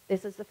friend.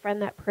 This is the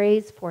friend that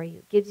prays for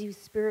you, gives you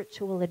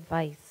spiritual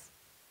advice.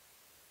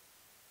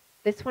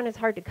 This one is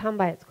hard to come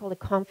by. It's called a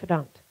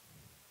confidant.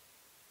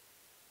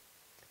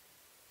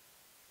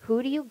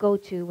 Who do you go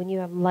to when you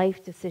have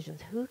life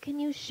decisions? Who can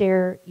you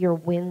share your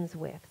wins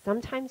with?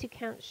 Sometimes you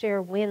can't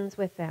share wins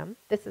with them.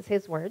 This is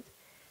his words.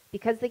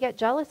 Because they get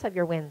jealous of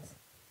your wins.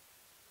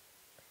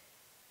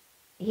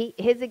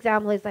 His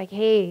example is like,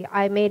 hey,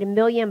 I made $1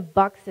 million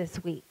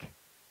this week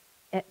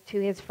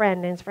to his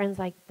friend. And his friend's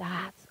like,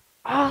 that's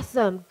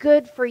awesome.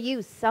 Good for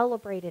you.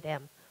 Celebrated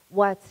him.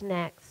 What's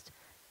next?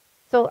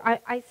 So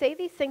I say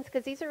these things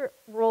because these are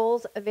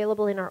roles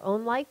available in our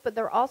own life, but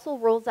they're also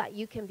roles that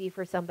you can be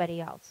for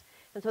somebody else.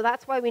 And so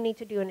that's why we need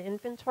to do an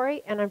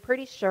inventory, and I'm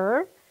pretty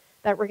sure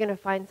that we're going to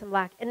find some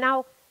lack. And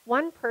now,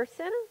 one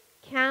person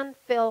can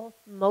fill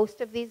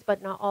most of these,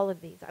 but not all of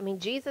these. I mean,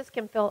 Jesus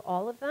can fill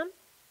all of them.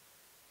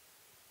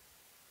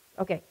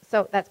 Okay,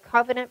 so that's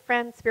covenant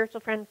friend, spiritual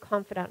friend,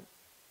 confidant,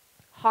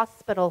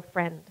 hospital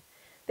friend.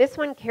 This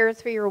one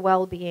cares for your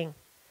well-being.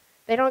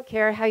 They don't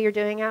care how you're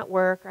doing at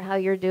work or how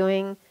you're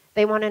doing.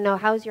 They want to know,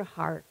 how's your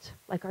heart?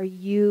 Like, are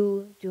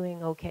you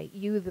doing okay?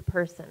 You, the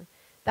person.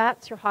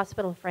 That's your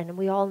hospital friend, and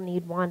we all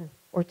need one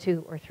or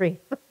two or three.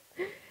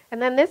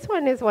 And then this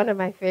one is one of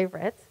my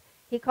favorites.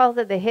 He calls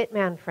it the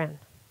hitman friend.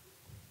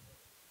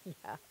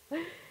 Yeah.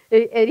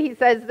 And he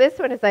says this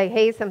one is like,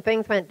 hey, some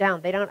things went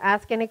down. They don't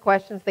ask any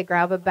questions. They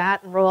grab a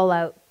bat and roll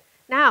out.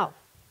 Now,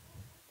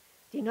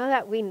 do you know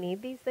that we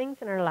need these things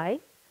in our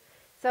life?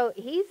 So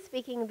he's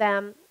speaking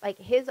them, like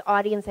his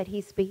audience that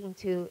he's speaking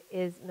to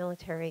is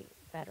military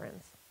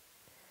veterans.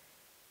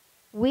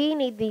 We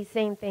need these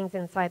same things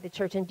inside the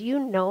church. And do you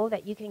know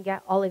that you can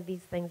get all of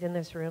these things in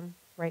this room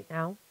right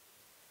now?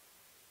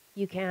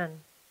 You can.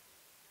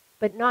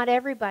 But not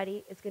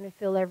everybody is going to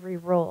fill every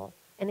role.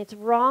 And it's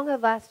wrong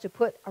of us to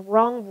put a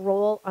wrong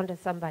role onto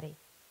somebody.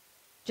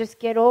 Just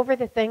get over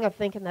the thing of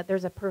thinking that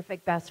there's a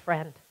perfect best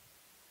friend.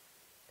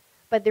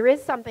 But there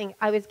is something,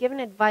 I was given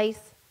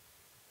advice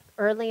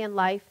early in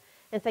life,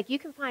 and it's like you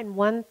can find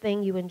one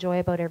thing you enjoy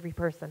about every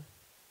person,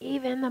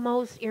 even the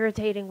most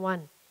irritating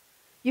one.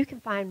 You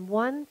can find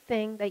one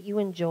thing that you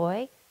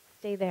enjoy,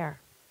 stay there.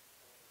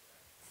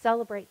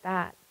 Celebrate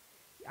that.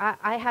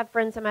 I have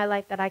friends in my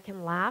life that I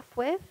can laugh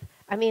with.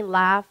 I mean,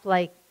 laugh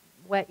like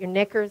wet your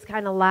knickers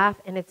kind of laugh,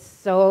 and it's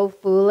so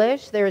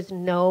foolish. There's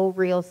no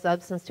real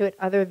substance to it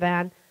other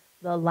than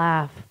the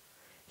laugh.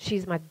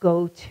 She's my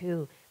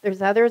go-to.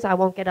 There's others, I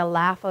won't get a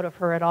laugh out of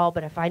her at all,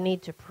 but if I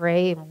need to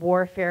pray and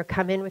warfare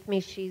come in with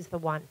me, she's the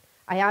one.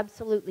 I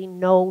absolutely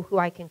know who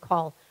I can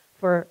call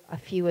for a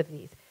few of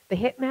these. The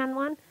hitman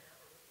one,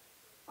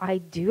 I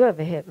do have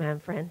a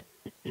hitman friend.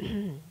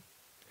 And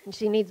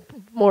she needs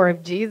more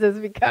of Jesus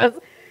because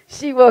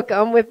she will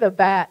come with a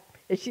bat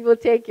and she will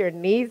take your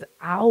knees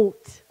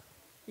out.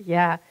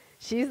 Yeah,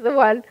 she's the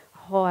one.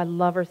 Oh, I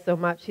love her so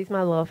much. She's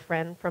my little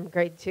friend from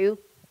grade 2.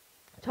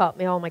 Taught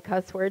me all my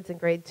cuss words in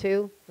grade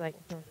 2. It's like,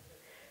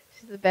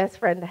 she's the best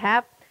friend to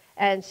have.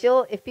 And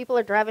she'll, if people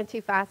are driving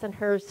too fast on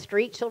her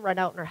street, she'll run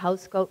out in her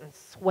housecoat and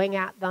swing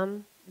at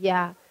them.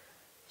 Yeah,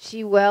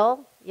 she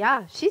will.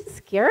 Yeah, she's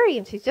scary,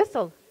 and she's just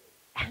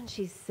and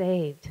she's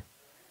saved.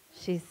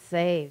 She's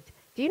saved.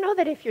 Do you know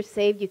that if you're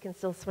saved, you can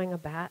still swing a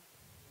bat?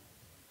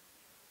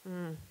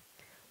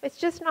 It's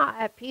just not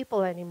at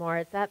people anymore.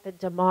 It's at the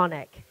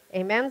demonic.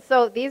 Amen?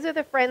 So these are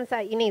the friends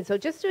that you need. So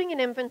just doing an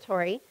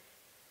inventory.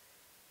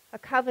 A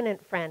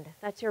covenant friend.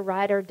 That's your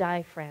ride or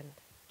die friend.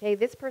 Okay,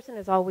 this person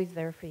is always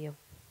there for you.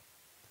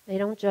 They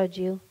don't judge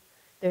you.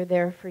 They're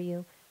there for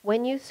you.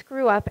 When you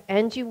screw up,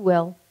 and you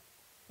will,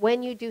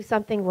 when you do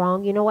something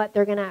wrong, you know what?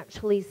 They're going to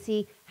actually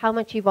see how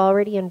much you've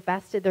already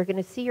invested. They're going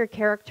to see your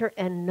character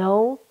and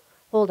know,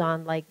 hold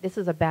on, like this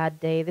is a bad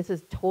day. This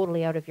is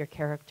totally out of your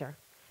character.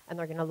 And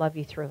they're going to love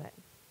you through it.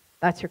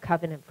 That's your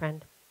covenant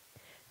friend.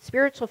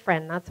 Spiritual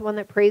friend, that's the one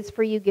that prays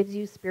for you, gives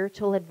you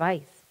spiritual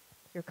advice.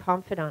 Your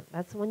confidant,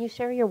 that's the one you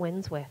share your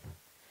wins with.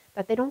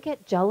 That they don't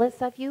get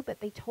jealous of you, but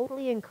they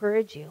totally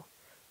encourage you.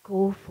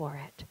 Go for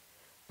it.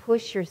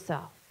 Push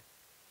yourself.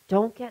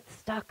 Don't get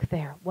stuck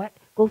there. What?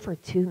 Go for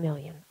 2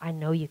 million. I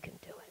know you can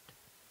do it.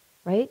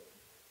 Right?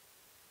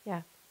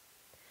 Yeah.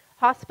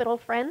 Hospital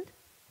friend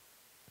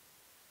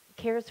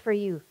cares for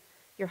you,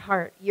 your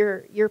heart,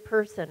 your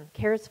person,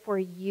 cares for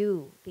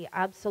you, the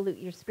absolute,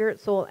 your spirit,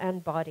 soul,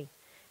 and body,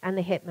 and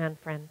the hitman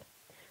friend.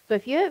 So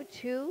if you have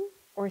 2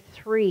 or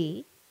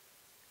 3,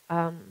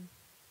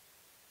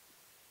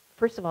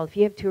 first of all, if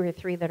you have 2 or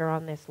 3 that are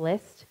on this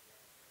list,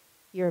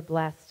 you're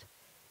blessed.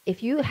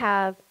 If you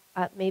have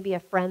maybe a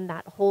friend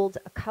that holds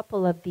a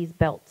couple of these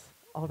belts,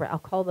 I'll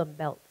call them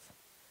belts,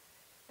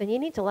 then you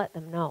need to let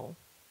them know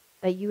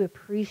that you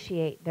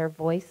appreciate their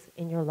voice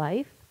in your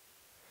life.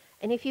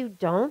 And if you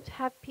don't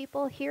have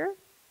people here,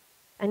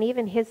 and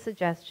even his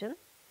suggestion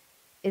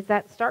is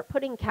that start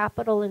putting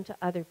capital into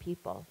other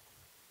people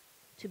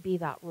to be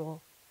that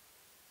role.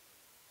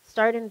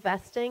 Start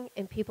investing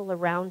in people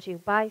around you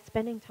by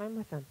spending time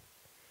with them,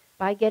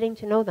 by getting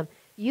to know them.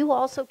 You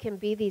also can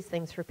be these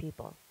things for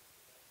people.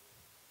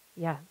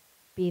 Yeah,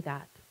 be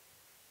that.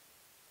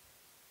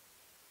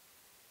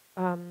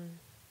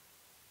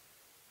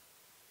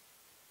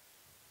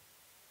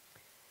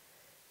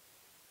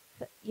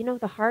 You know,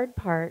 the hard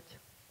part,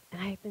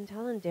 and I've been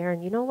telling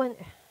Darren, you know, when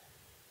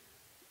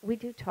we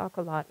do talk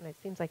a lot, and it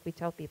seems like we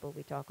tell people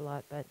we talk a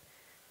lot, but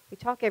we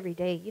talk every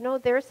day. You know,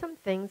 there are some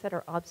things that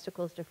are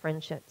obstacles to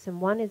friendships, and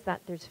one is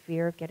that there's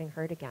fear of getting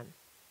hurt again.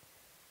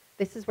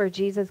 This is where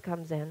Jesus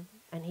comes in,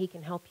 and he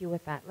can help you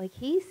with that. Like,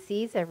 he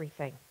sees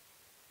everything.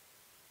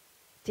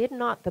 Did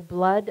not the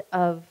blood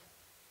of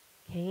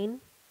Cain,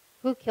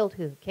 who killed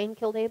who? Cain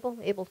killed Abel?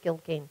 Abel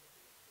killed Cain.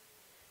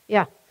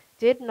 Yeah.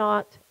 Did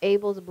not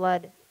Abel's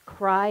blood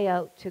cry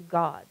out to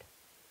God?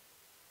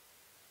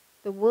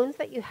 The wounds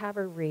that you have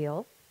are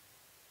real.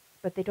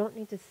 but they don't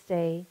need to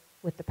stay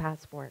with the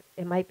passport.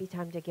 It might be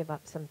time to give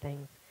up some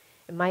things.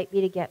 It might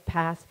be to get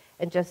past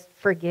and just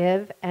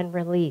forgive and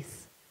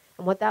release.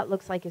 And what that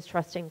looks like is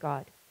trusting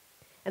God.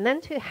 And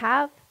then to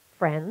have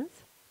friends,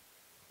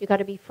 you got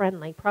to be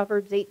friendly.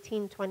 Proverbs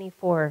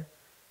 18:24.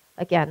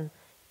 Again,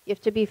 you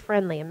have to be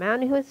friendly. A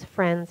man who has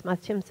friends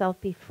must himself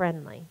be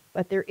friendly.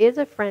 But there is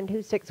a friend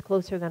who sticks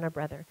closer than a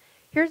brother.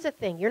 Here's the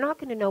thing. You're not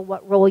going to know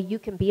what role you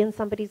can be in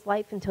somebody's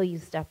life until you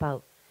step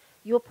out.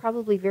 You'll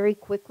probably very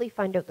quickly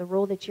find out the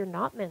role that you're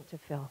not meant to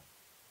fill.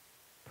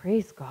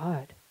 Praise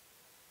God.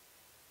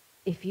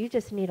 If you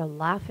just need a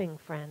laughing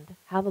friend,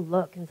 have a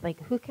look and it's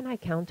like, who can I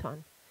count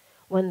on?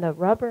 When the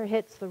rubber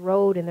hits the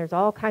road and there's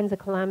all kinds of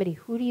calamity,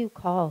 who do you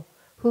call?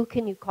 Who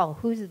can you call?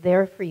 Who's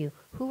there for you?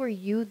 Who are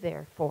you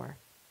there for?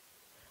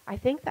 I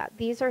think that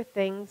these are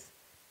things,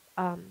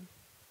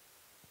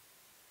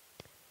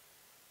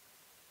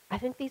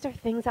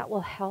 that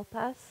will help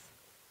us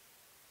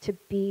to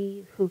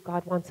be who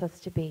God wants us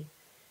to be.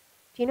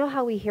 Do you know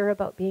how we hear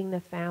about being the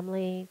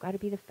family? Got to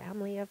be the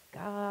family of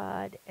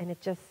God. And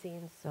it just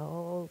seems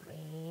so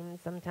lame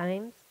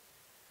sometimes.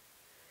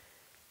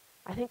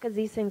 I think because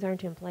these things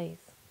aren't in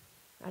place.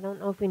 I don't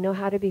know if we know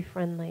how to be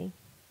friendly.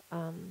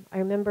 I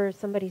remember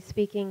somebody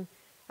speaking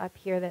up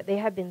here that they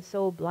had been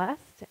so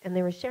blessed, and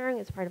they were sharing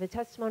as part of a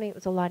testimony. It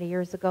was a lot of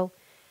years ago.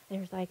 And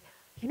it was like,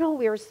 we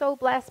were so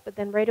blessed, but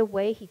then right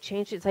away he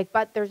changed it. It's like,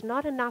 but there's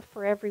not enough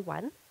for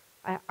everyone.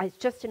 It's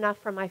just enough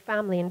for my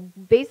family. And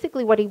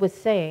basically what he was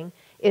saying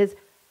is,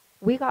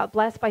 we got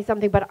blessed by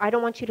something, but I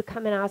don't want you to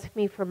come and ask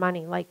me for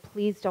money. Like,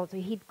 please don't. So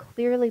he'd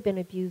clearly been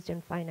abused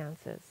in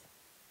finances.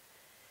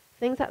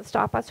 Things that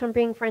stop us from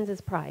being friends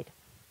is pride.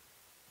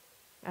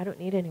 I don't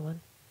need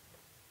anyone.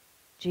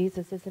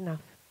 Jesus is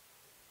enough.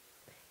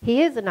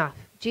 He is enough.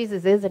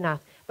 Jesus is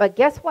enough. But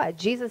guess what?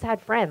 Jesus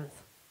had friends.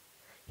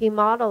 He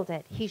modeled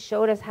it. He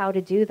showed us how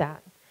to do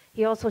that.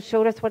 He also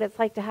showed us what it's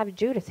like to have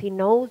Judas. He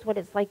knows what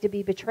it's like to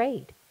be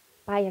betrayed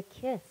by a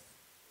kiss.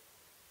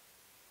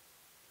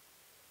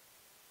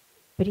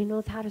 But he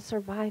knows how to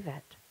survive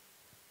it.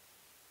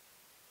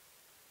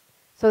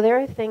 So there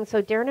are things,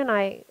 so Darren and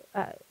I,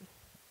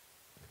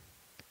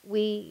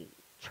 we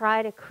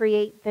try to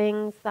create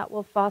things that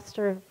will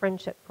foster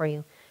friendship for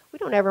you. We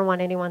don't ever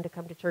want anyone to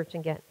come to church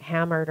and get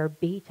hammered or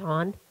beat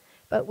on,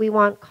 but we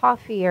want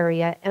coffee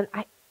area. And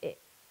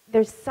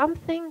there's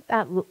something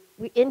that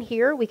in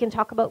here we can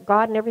talk about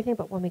God and everything,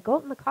 but when we go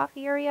out in the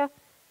coffee area,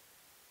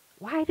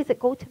 why does it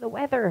go to the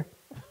weather?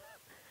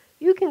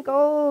 You can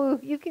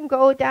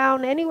go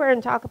down anywhere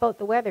and talk about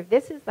the weather.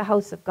 This is the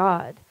house of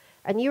God,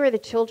 and you are the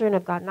children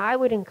of God. And I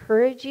would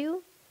encourage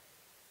you,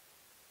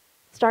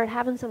 start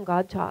having some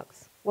God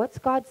talks. What's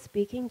God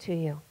speaking to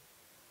you?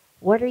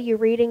 What are you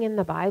reading in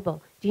the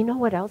Bible? Do you know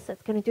what else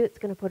that's going to do? It's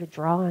going to put a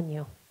draw on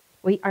you.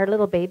 Our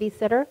little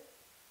babysitter,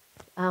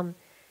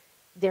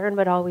 Darren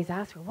would always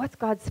ask her, what's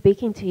God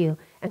speaking to you?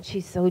 And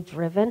she's so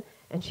driven,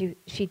 and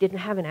she didn't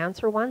have an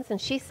answer once.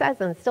 And she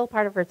says, and it's still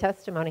part of her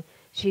testimony,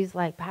 she's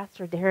like,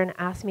 Pastor Darren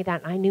asked me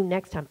that, and I knew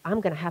next time I'm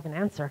going to have an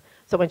answer.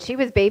 So when she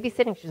was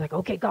babysitting, she's like,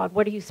 okay, God,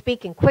 what are you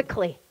speaking?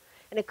 Quickly.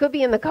 And it could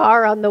be in the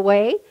car on the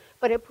way,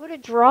 but it put a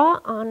draw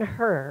on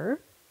her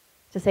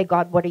to say,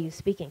 God, what are you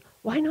speaking?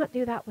 Why not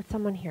do that with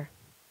someone here?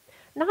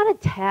 Not a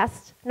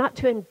test, not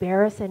to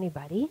embarrass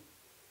anybody,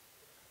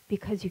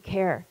 because you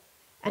care.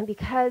 And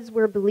because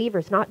we're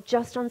believers, not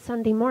just on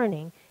Sunday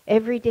morning,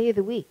 every day of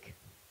the week.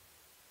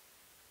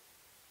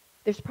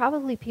 There's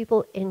probably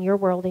people in your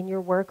world, in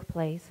your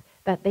workplace,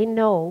 that they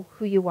know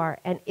who you are.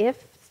 And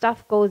if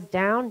stuff goes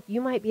down,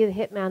 you might be the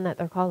hitman that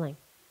they're calling.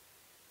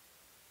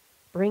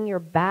 Bring your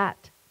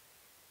bat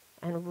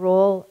and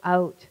roll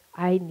out,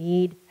 I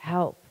need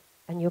help.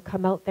 And you'll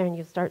come out there and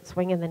you'll start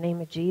swinging the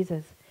name of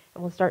Jesus.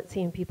 And we'll start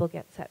seeing people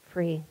get set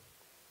free.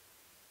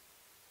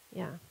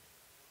 Yeah.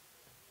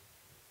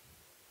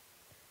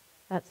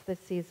 That's this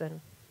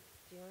season.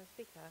 Do you want to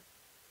speak that?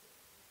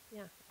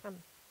 Yeah, come.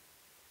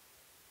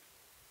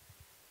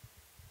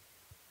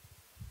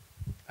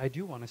 I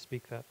do want to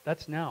speak that.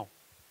 That's now.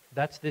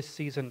 That's this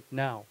season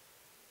now.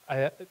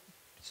 I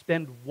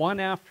spend one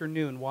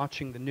afternoon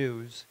watching the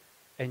news,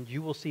 and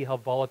you will see how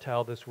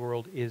volatile this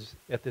world is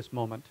at this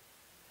moment.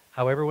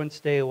 How everyone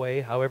stay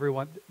away, how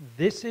everyone...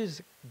 This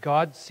is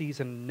God's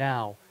season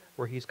now,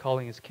 where he's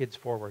calling his kids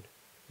forward.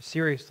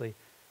 Seriously.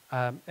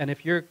 And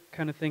if you're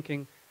kind of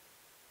thinking,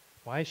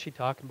 why is she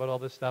talking about all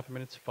this stuff? I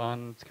mean, it's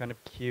fun, it's kind of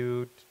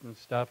cute and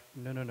stuff.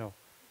 No.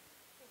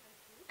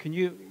 Can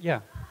you...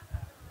 Yeah.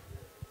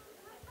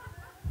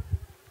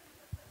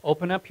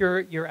 Open up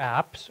your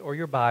apps or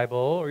your Bible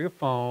or your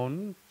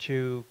phone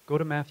to go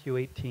to Matthew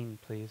 18,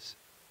 please.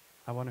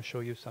 I want to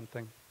show you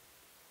something.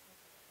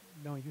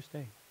 No, you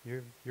stay.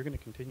 You're going to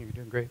continue. You're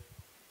doing great.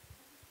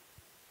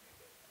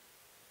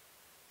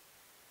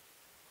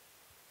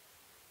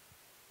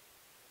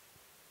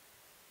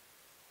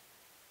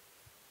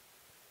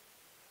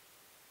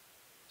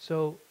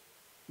 So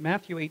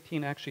Matthew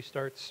 18 actually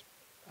starts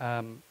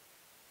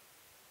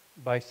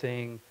by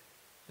saying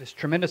this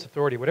tremendous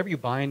authority. Whatever you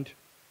bind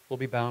will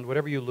be bound.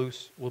 Whatever you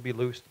loose will be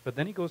loosed. But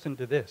then he goes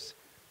into this.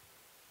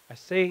 I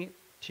say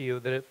to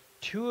you that if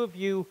two of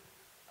you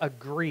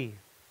agree,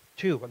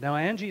 two. Now,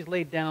 Angie's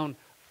laid down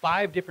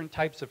 5 different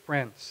types of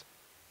friends.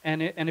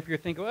 And if you're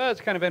thinking, well,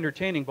 it's kind of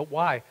entertaining, but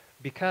why?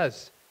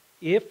 Because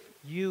if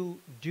you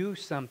do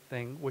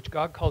something which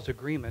God calls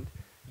agreement,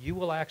 you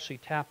will actually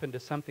tap into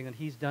something that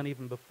he's done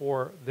even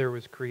before there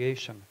was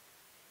creation.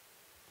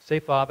 Say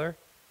Father,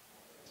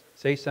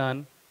 say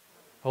Son,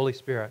 Holy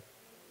Spirit.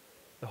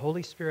 The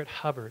Holy Spirit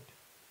hovered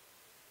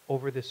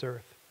over this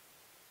earth.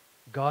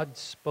 God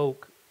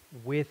spoke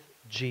with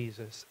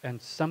Jesus,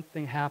 and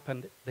something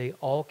happened. They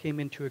all came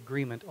into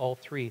agreement, all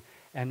 3.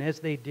 And as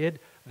they did,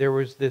 there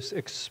was this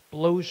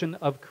explosion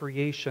of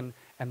creation,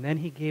 and then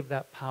he gave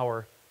that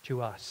power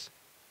to us.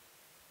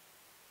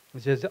 He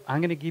says,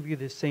 I'm going to give you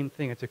this same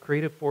thing. It's a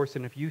creative force,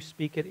 and if you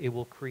speak it, it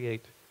will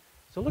create.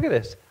 So look at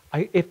this.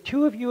 If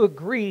 2 of you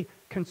agree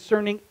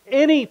concerning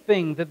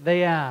anything that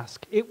they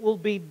ask, it will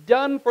be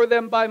done for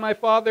them by my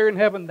Father in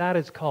heaven. That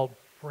is called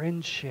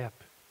friendship.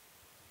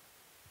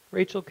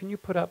 Rachel, can you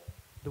put up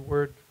the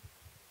word?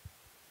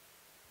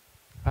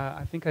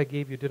 I think I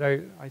gave you, did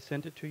I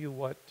send it to you?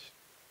 What?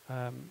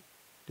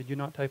 Did you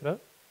not type it out?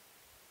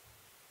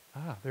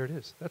 Ah, there it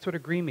is. That's what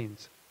agree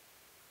means.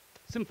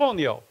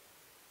 Symphonio,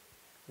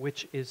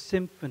 which is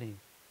symphony,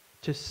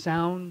 to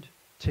sound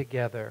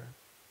together,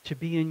 to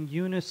be in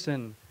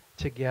unison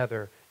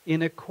together,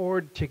 in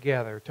accord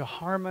together, to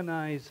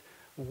harmonize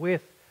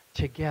with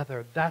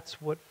together.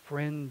 That's what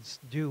friends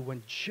do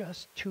when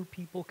just 2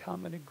 people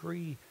come and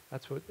agree.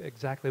 That's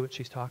exactly what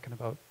she's talking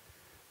about.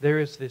 There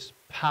is this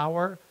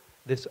power,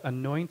 this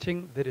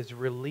anointing that is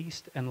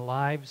released, and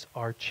lives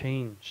are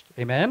changed.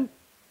 Amen?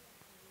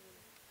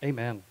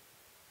 Amen.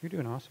 You're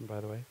doing awesome,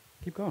 by the way.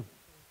 Keep going.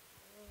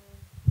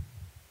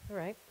 All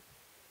right.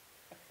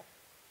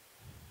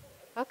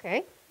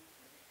 Okay.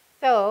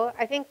 So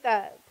I think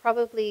that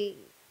probably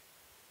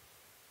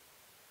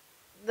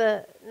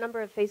the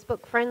number of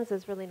Facebook friends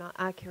is really not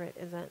accurate,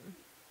 is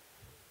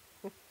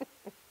it?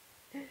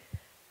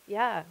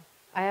 Yeah,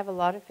 I have a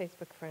lot of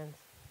Facebook friends.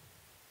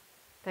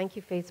 Thank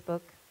you,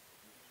 Facebook.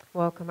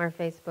 Welcome our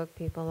Facebook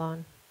people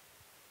on.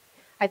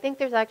 I think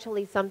there's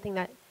actually something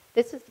that,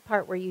 this is the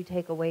part where you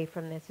take away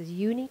from this, is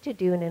you need to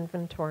do an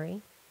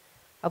inventory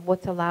of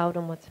what's allowed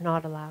and what's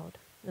not allowed.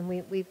 And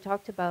we've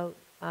talked about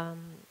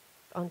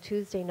on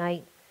Tuesday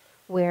night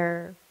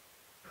where,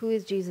 who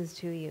is Jesus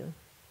to you?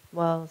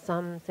 Well,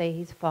 some say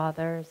he's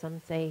Father,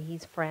 some say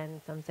he's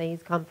friend, some say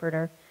he's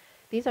comforter.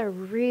 These are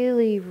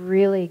really,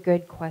 really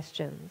good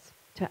questions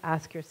to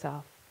ask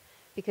yourself.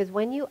 Because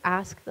when you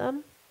ask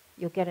them,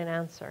 you'll get an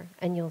answer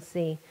and you'll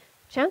see.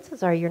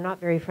 Chances are you're not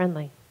very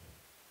friendly.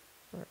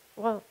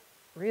 Well,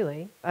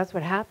 really, that's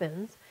what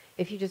happens.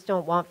 If you just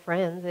don't want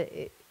friends,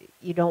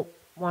 you don't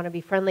want to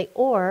be friendly.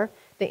 Or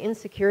the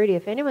insecurity,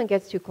 if anyone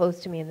gets too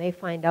close to me and they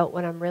find out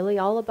what I'm really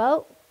all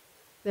about,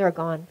 they're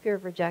gone. Fear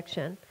of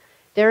rejection.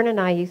 Darren and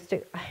I used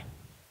to,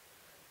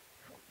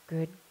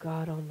 good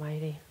God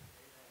Almighty.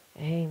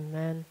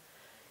 Amen.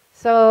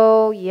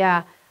 So,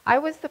 yeah, I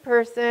was the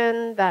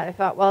person that I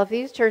thought, well, if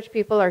these church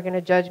people are going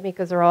to judge me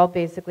because they're all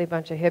basically a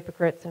bunch of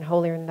hypocrites and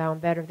holier than thou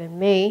and better than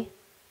me,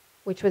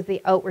 which was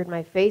the outward,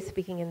 my face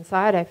speaking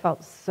inside, I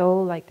felt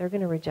so like they're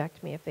going to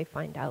reject me if they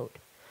find out.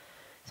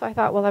 So I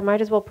thought, well, I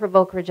might as well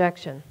provoke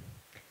rejection.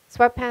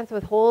 Sweatpants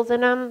with holes in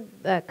them,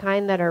 the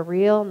kind that are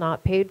real,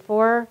 not paid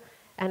for,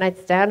 and I'd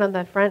stand on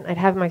the front, I'd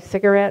have my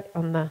cigarette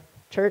on the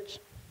church,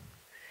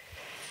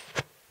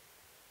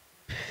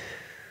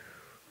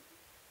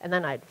 and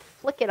then I'd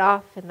flick it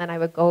off, and then I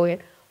would go in.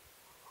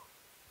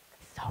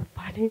 It's so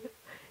funny.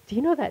 Do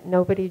you know that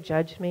nobody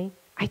judged me?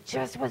 I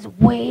just was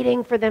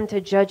waiting for them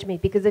to judge me,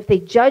 because if they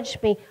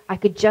judged me, I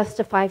could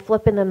justify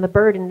flipping them the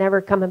bird and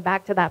never coming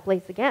back to that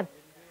place again.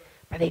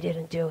 But they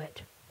didn't do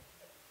it.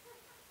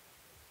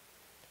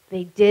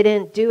 They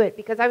didn't do it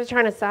because I was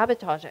trying to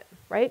sabotage it,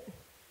 right?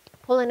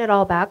 Pulling it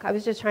all back, I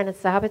was just trying to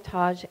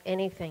sabotage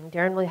anything.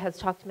 Darren has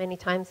talked many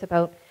times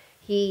about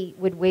he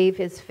would wave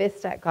his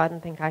fist at God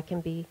and think, I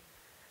can be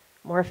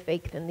more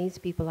fake than these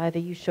people. Either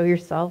you show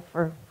yourself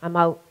or I'm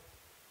out.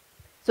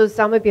 So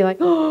some would be like,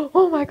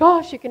 oh my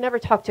gosh, you can never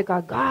talk to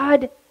God.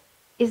 God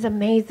is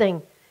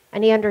amazing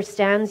and he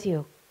understands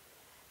you.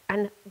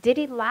 And did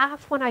he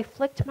laugh when I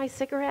flicked my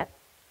cigarette?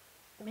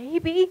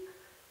 Maybe.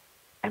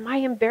 Am I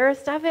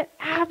embarrassed of it?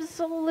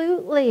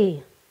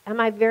 Absolutely. Am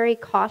I very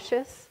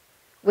cautious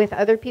with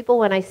other people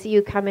when I see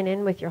you coming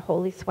in with your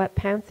holy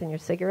sweatpants and your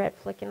cigarette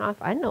flicking off?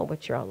 I know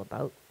what you're all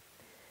about.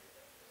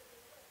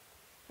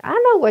 I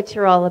know what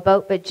you're all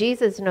about, but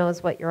Jesus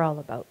knows what you're all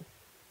about.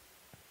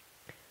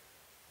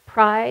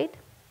 Pride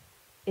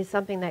is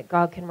something that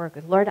God can work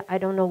with. Lord, I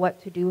don't know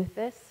what to do with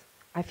this.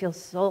 I feel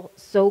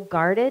so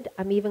guarded.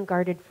 I'm even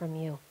guarded from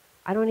you.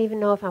 I don't even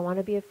know if I want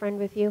to be a friend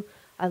with you.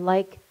 I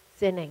like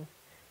sinning.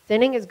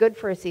 Sinning is good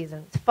for a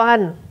season. It's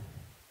fun.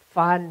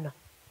 Fun.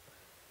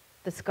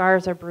 The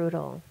scars are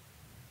brutal.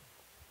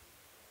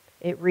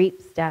 It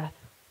reaps death.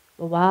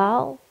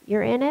 While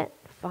you're in it,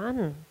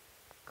 fun.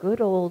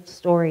 Good old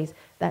stories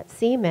that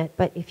seem it,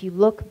 but if you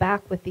look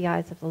back with the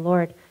eyes of the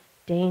Lord,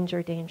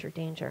 danger, danger,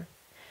 danger.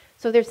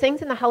 So there's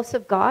things in the house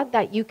of God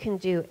that you can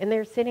do, and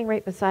they're sitting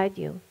right beside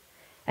you.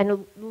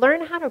 And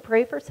learn how to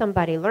pray for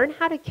somebody. Learn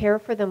how to care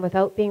for them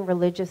without being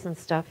religious and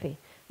stuffy.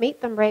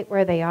 Meet them right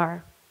where they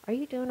are. Are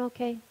you doing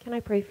okay? Can I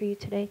pray for you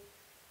today?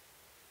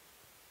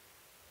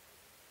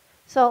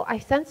 So I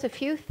sense a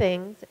few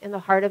things in the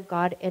heart of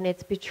God, and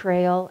it's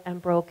betrayal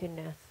and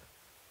brokenness.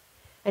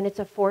 And it's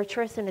a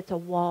fortress and it's a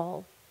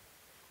wall.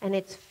 And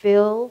it's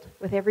filled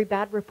with every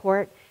bad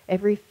report,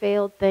 every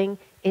failed thing.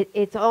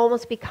 It's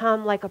almost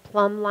become like a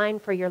plumb line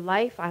for your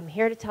life. I'm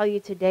here to tell you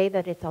today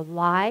that it's a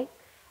lie,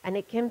 and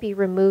it can be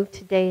removed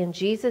today in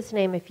Jesus'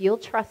 name if you'll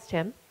trust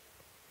him.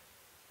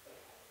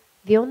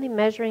 The only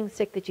measuring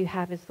stick that you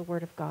have is the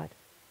Word of God.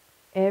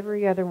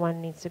 Every other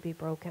one needs to be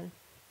broken.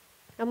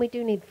 And we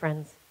do need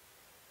friends.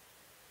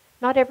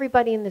 Not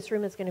everybody in this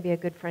room is going to be a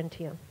good friend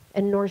to you,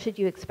 and nor should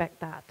you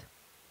expect that.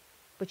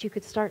 But you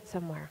could start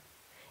somewhere.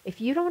 If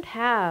you don't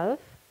have,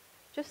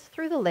 just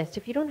through the list,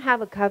 if you don't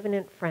have a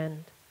covenant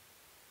friend,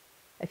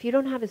 if you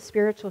don't have a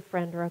spiritual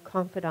friend or a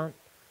confidant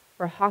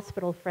or a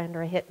hospital friend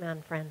or a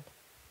hitman friend,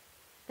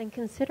 then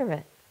consider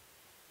it.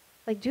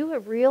 Like, do a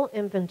real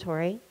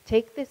inventory.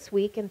 Take this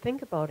week and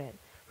think about it.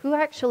 Who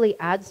actually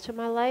adds to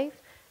my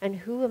life, and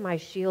who am I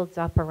shields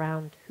up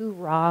around? Who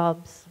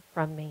robs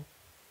from me?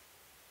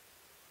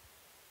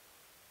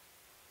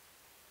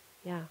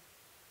 Yeah.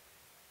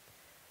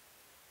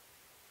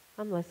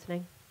 I'm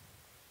listening.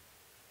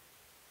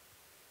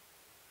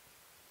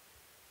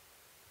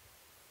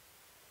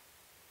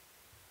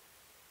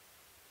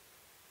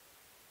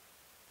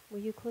 Will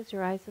you close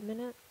your eyes a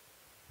minute?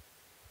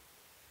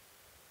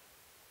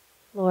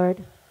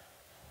 Lord,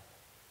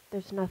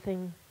 there's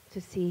nothing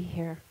to see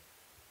here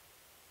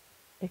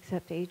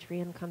except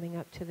Adrian coming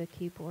up to the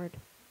keyboard.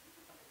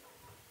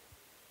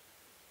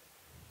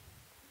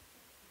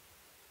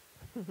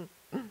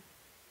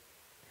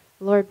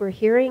 Lord, we're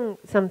hearing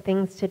some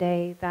things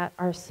today that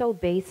are so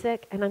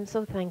basic, and I'm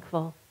so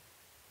thankful.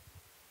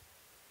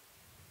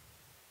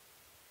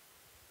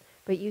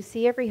 But you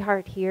see every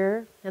heart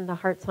here and the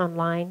hearts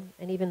online,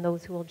 and even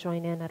those who will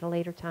join in at a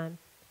later time.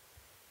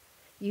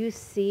 You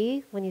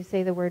see, when you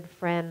say the word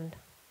friend,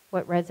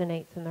 what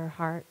resonates in their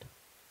heart.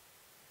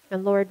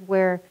 And Lord,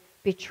 where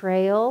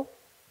betrayal,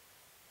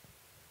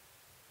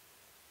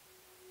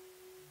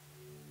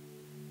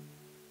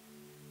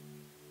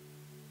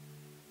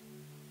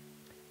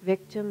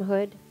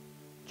 victimhood,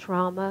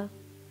 trauma,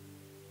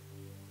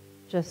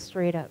 just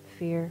straight up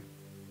fear.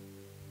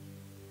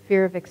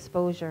 Fear of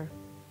exposure.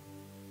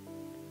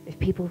 If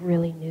people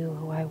really knew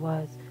who I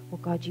was, well,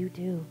 God, you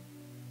do.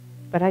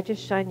 But I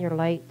just shine your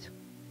light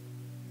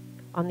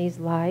on these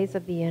lies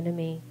of the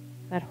enemy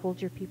that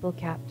hold your people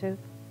captive,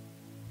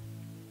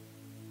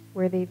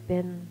 where they've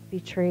been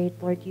betrayed.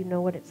 Lord, you know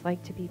what it's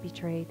like to be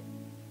betrayed.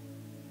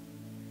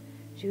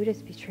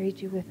 Judas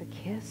betrayed you with a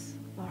kiss,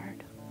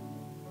 Lord.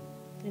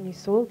 And he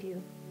sold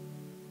you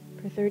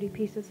for 30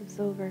 pieces of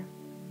silver.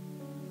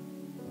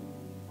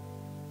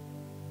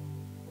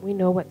 We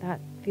know what that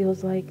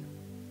feels like.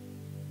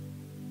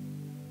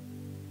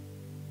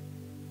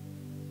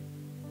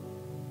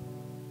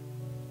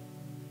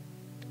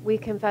 We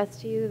confess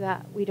to you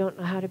that we don't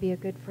know how to be a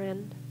good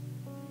friend,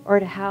 or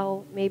to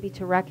how maybe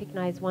to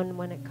recognize one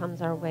when it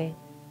comes our way.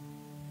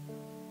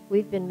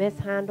 We've been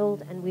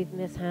mishandled, and we've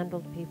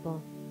mishandled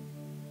people.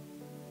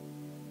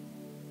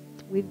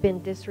 We've been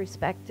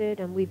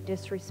disrespected, and we've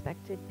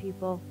disrespected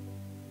people.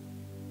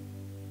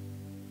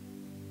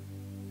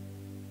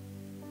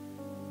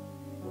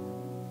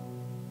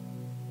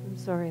 I'm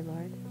sorry,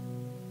 Lord.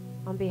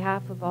 On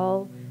behalf of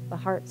all the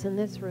hearts in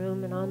this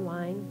room and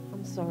online,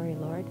 I'm sorry,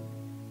 Lord.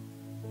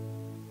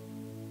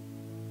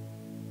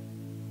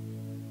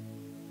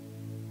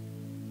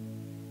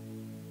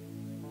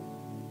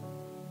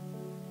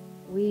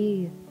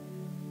 We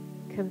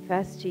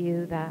confess to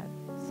you that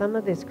some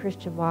of this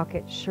Christian walk,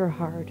 it's sure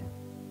hard.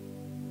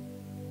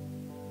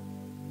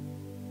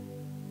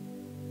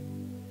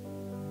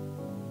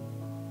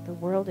 The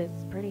world is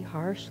pretty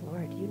harsh,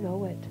 Lord. You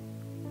know it.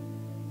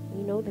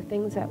 You know the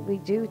things that we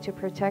do to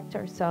protect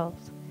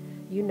ourselves.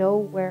 You know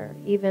where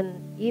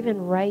even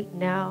right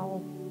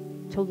now,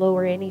 to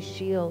lower any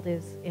shield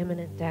is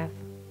imminent death.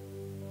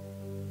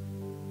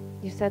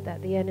 You said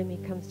that the enemy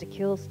comes to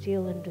kill,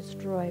 steal, and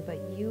destroy, but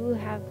you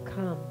have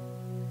come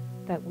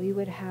that we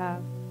would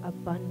have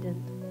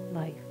abundant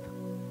life.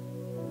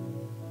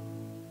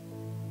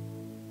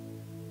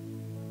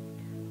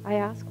 I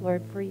ask,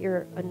 Lord, for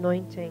your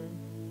anointing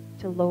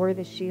to lower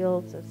the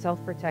shields of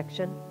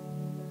self-protection,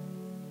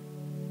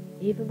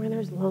 even when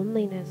there's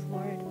loneliness,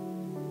 Lord.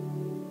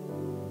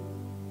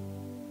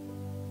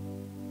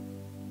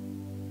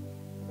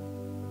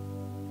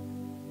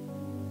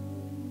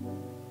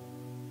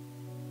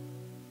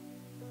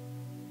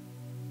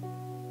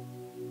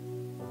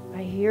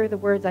 I hear the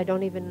words, I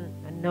don't even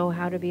know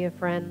how to be a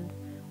friend,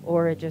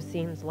 or it just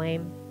seems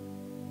lame.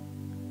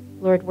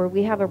 Lord, where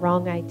we have a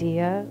wrong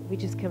idea, we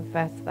just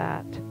confess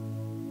that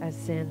as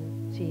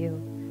sin to you.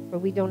 Where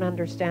we don't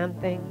understand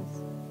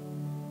things,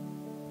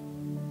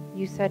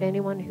 you said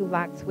anyone who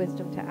lacks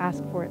wisdom to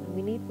ask for it. And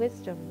we need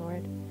wisdom,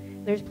 Lord.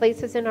 There's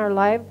places in our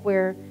life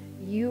where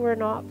you are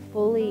not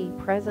fully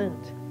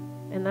present.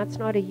 And that's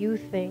not a you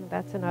thing,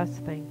 that's an us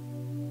thing.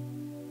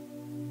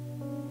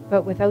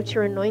 But without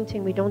your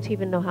anointing, we don't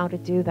even know how to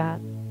do that.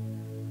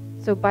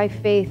 So by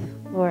faith,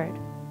 Lord,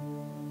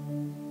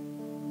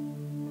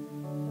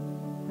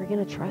 we're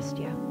going to trust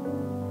you.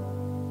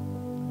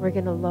 We're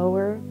going to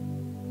lower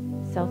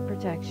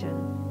self-protection.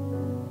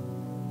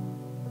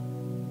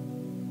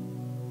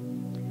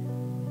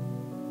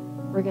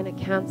 We're going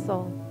to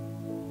cancel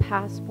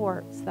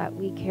passports that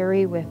we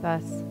carry with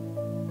us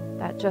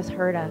that just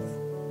hurt us.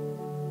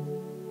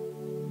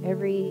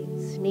 Every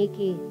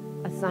sneaky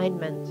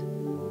assignment.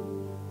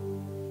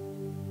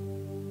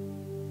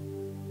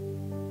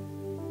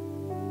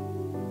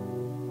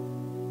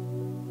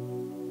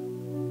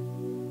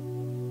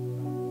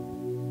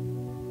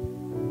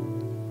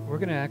 We're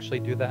going to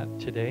actually do that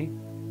today.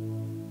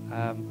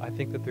 I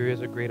think that there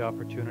is a great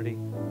opportunity.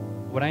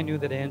 When I knew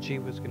that Angie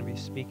was going to be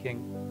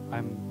speaking,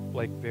 I'm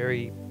like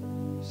very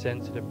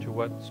sensitive to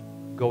what's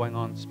going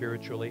on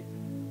spiritually.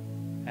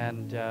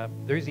 And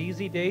there's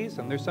easy days,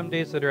 and there's some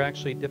days that are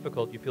actually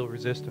difficult. You feel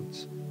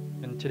resistance.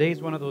 And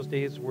today's one of those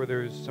days where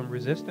there's some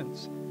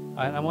resistance.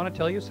 I want to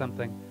tell you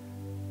something.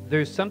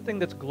 There's something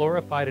that's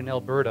glorified in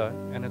Alberta,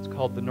 and it's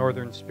called the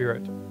Northern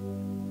Spirit.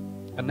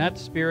 And that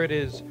spirit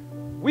is,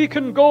 we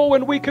can go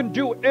and we can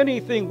do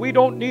anything. We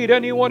don't need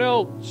anyone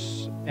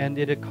else. And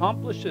it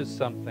accomplishes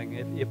something.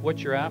 If what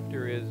you're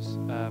after is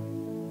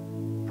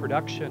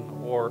production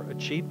or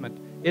achievement,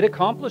 it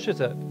accomplishes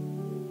it.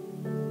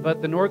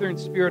 But the Northern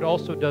Spirit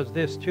also does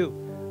this too.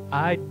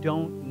 I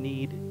don't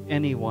need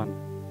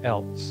anyone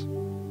else.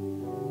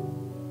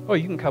 Oh,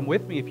 you can come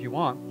with me if you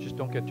want. Just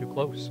don't get too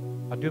close.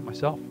 I'll do it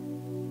myself.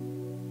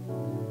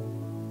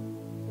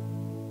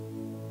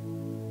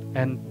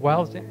 And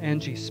while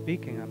Angie's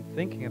speaking, I'm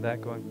thinking of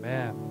that going,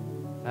 man,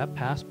 that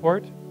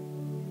passport.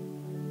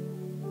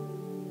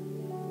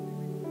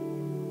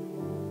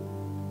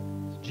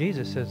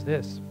 Jesus says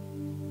this.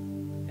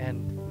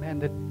 And man,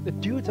 the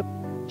dude's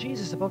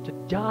Jesus is about to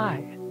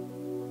die.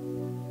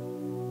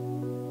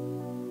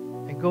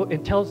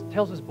 And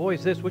tells his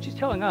boys this, which he's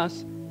telling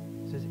us.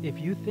 He says, if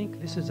you think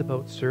this is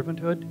about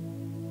servanthood,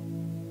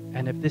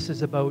 and if this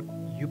is about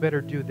you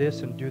better do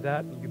this and do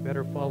that, and you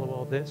better follow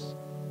all this,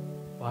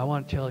 well, I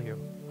want to tell you,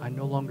 I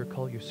no longer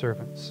call you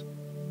servants,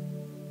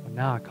 but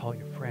now I call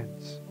you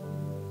friends.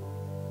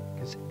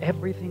 Because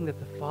everything that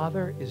the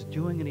Father is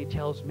doing and He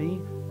tells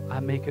me, I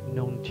make it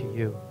known to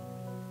you.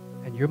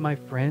 And you're my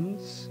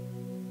friends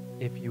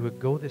if you would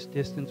go this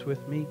distance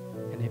with me,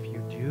 and if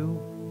you do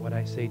what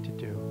I say to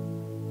do.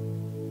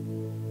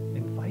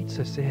 Invites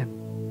us in.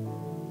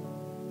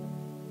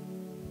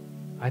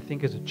 I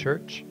think as a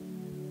church,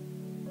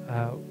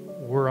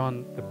 we're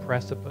on the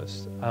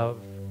precipice of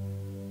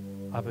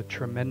a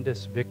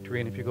tremendous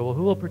victory. And if you go, well,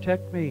 who will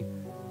protect me?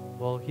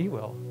 Well, He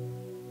will.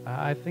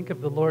 I think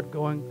of the Lord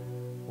going,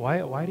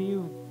 why do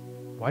you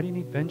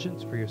need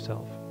vengeance for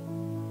yourself?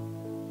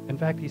 In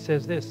fact, He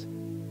says this,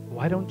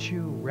 why don't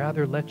you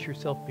rather let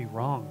yourself be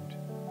wronged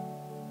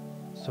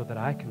so that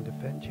I can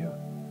defend you?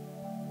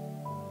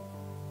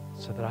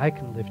 So that I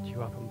can lift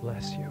you up and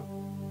bless you.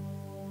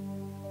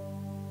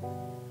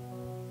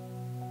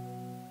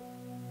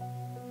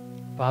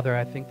 Father,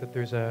 I think that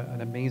there's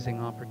an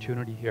amazing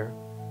opportunity here.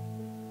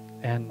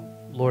 And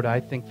Lord, I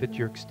think that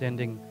you're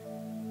extending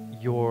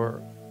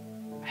your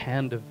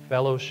hand of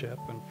fellowship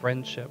and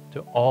friendship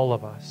to all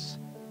of us.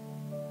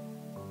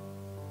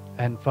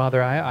 And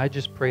Father, I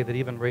just pray that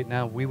even right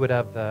now we would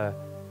have the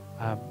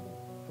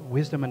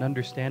wisdom and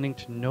understanding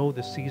to know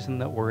the season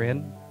that we're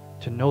in,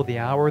 to know the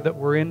hour that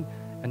we're in,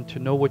 and to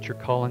know what you're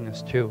calling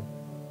us to.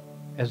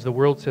 As the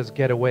world says,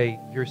 get away,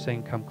 you're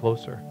saying, come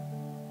closer.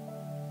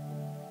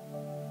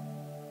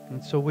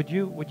 And so would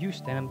you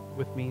stand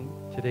with me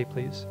today,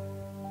 please?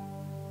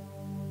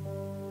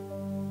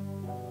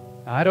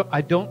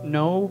 I don't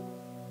know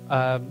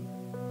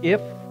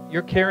if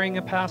you're carrying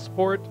a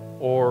passport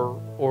or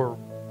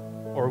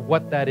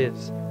what that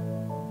is,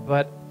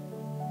 but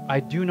I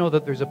do know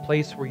that there's a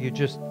place where you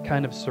just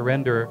kind of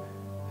surrender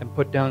and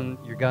put down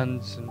your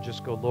guns and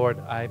just go, Lord,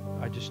 I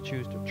just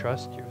choose to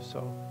trust you.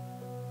 So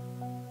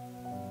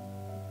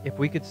if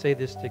we could say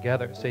this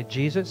together, say,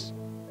 Jesus,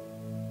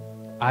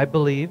 I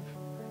believe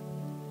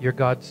you're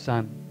God's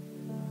Son.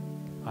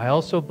 I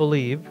also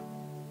believe,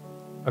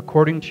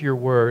 according to your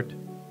word,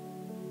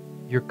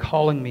 you're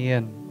calling me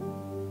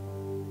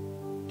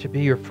in to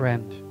be your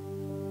friend.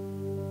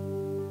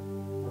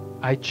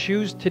 I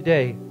choose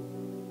today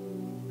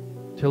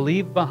to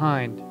leave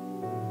behind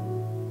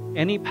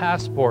any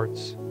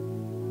passports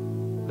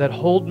that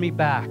hold me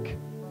back,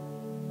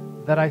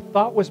 that I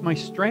thought was my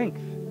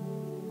strength,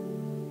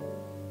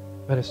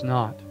 but it's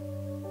not.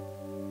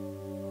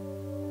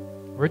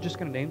 We're just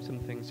going to name some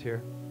things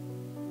here.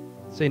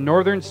 Say,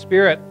 Northern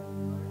Spirit,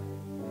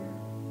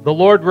 the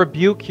Lord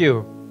rebuke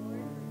you.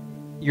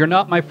 You're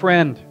not my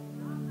friend.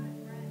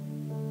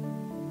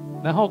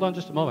 Now hold on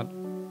just a moment.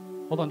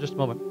 Hold on just a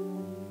moment.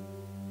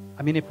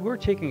 I mean, if we're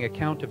taking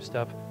account of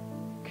stuff,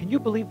 can you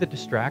believe the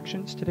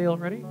distractions today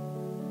already?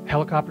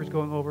 Helicopters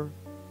going over,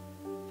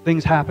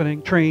 things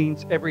happening,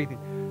 trains, everything.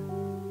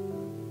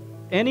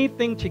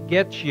 Anything to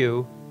get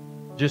you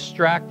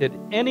distracted,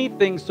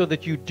 anything so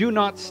that you do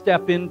not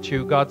step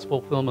into God's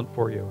fulfillment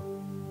for you.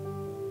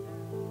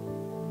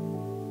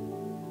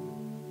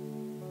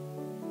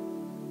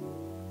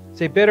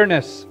 Say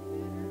bitterness,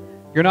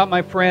 you're not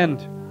my friend.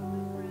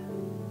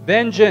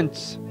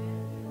 Vengeance,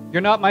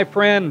 you're not my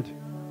friend.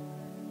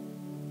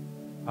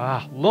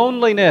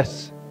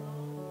 Loneliness,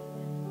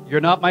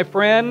 you're not my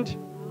friend.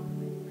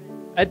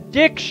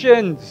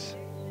 Addictions,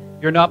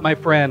 you're not my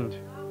friend.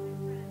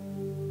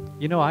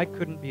 You know, I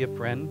couldn't be a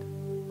friend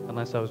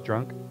unless I was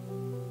drunk.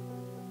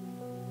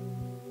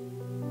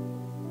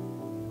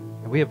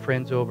 And we have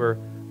friends over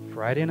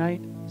Friday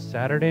night,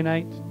 Saturday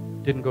night.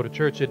 Didn't go to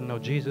church, didn't know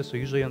Jesus, so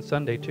usually on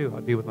Sunday too,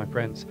 I'd be with my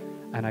friends.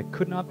 And I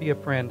could not be a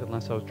friend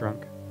unless I was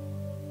drunk.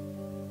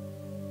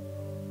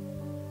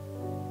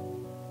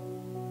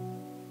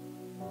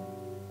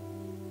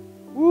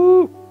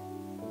 Woo!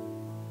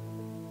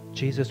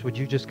 Jesus, would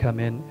you just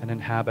come in and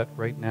inhabit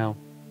right now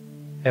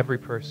every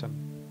person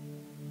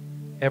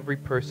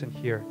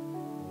here.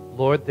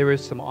 Lord, there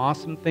is some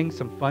awesome things,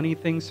 some funny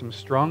things, some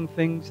strong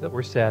things that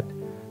were said,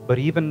 but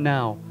even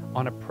now,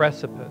 on a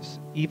precipice,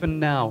 even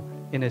now,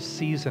 in a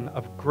season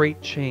of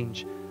great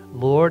change,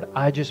 Lord,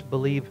 I just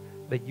believe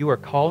that you are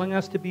calling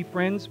us to be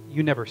friends.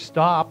 You never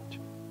stopped,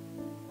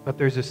 but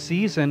there's a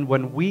season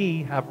when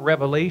we have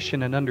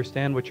revelation and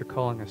understand what you're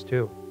calling us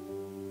to.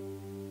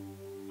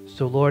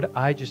 So Lord,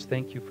 I just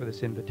thank you for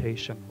this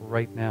invitation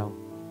right now,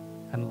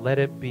 and let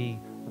it be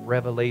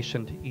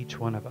revelation to each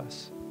one of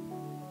us.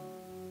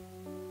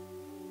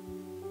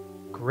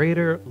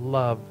 Greater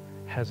love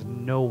has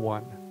no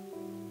one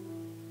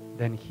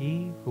than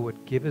he who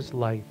would give his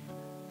life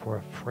for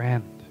a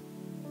friend.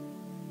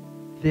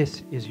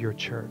 This is your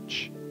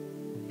church.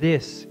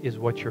 This is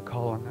what you're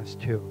calling us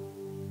to,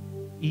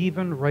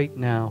 even right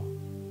now.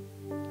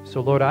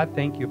 So Lord, I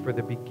thank you for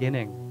the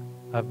beginning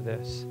of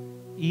this.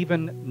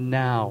 Even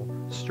now,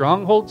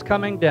 strongholds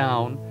coming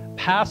down,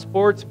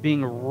 passports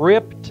being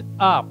ripped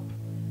up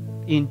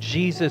in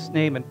Jesus'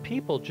 name, and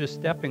people just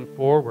stepping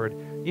forward,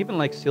 even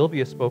like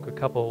Sylvia spoke a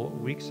couple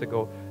weeks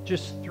ago,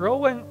 just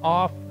throwing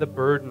off the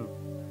burden,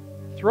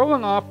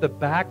 throwing off the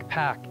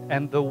backpack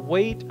and the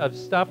weight of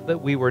stuff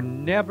that we were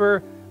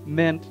never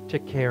meant to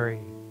carry.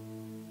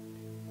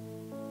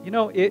 You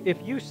know, if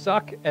you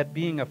suck at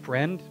being a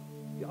friend,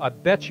 I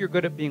bet you're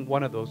good at being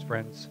one of those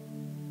friends.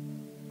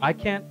 I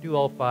can't do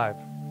all five,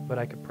 but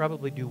I could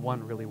probably do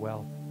one really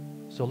well.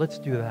 So let's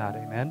do that,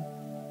 amen?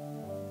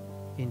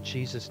 In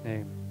Jesus'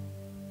 name.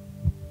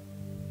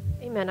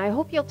 Amen. I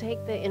hope you'll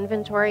take the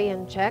inventory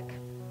and check.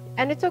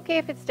 And it's okay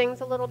if it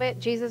stings a little bit.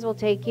 Jesus will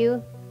take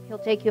you. He'll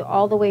take you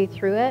all the way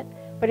through it.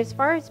 But as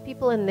far as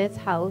people in this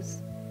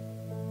house,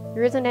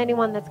 there isn't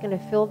anyone that's going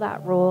to fill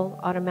that role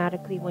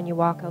automatically when you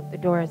walk out the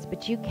doors.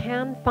 But you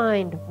can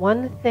find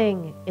one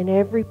thing in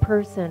every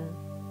person,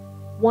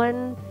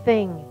 one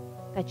thing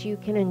that you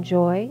can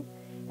enjoy.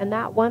 And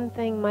that one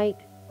thing might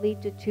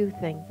lead to two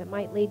things. It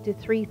might lead to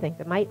three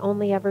things. It might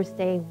only ever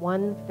stay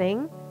one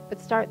thing.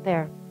 But start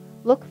there.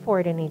 Look for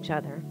it in each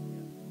other.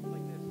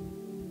 Like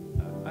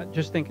this.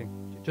 Just thinking,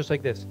 just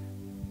like this.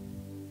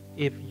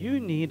 If you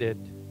needed,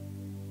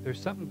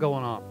 there's something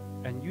going on,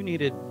 and you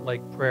needed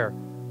like prayer,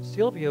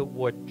 Sylvia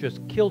would just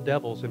kill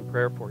devils in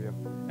prayer for you.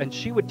 And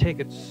she would take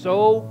it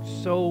so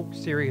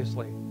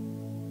seriously.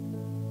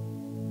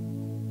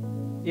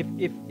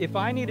 If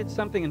I needed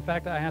something, in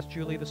fact, I asked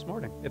Julie this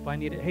morning, if I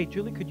needed, hey,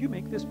 Julie, could you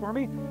make this for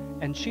me?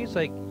 And she's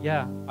like,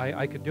 yeah,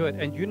 I could do it.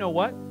 And you know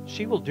what?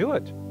 She will do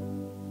it.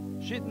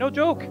 No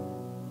joke.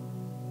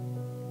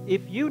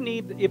 If you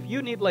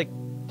need like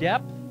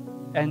depth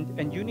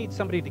and you need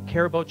somebody to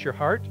care about your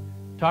heart,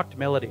 talk to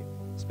Melody.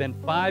 Spend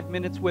 5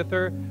 minutes with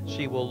her.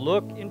 She will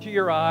look into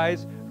your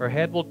eyes. Her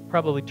head will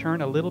probably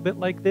turn a little bit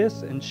like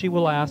this, and she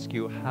will ask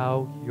you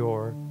how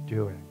you're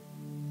doing.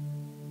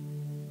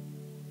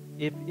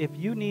 If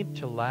you need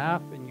to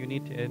laugh and you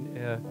need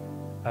to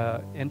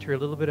enter a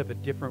little bit of a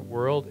different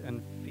world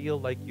and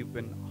feel like you've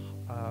been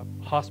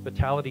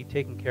hospitality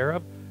taken care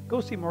of,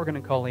 go see Morgan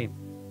and Colleen.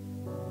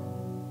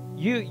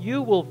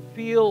 You will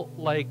feel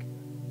like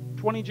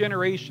 20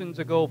 generations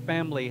ago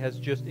family has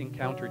just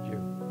encountered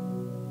you.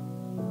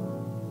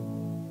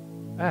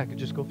 I could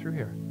just go through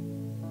here.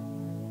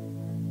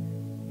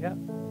 Yeah.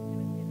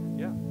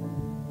 Yeah.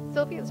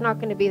 Sylvia's not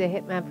going to be the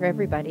hitman for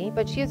everybody,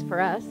 but she is for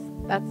us.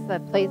 That's the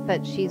place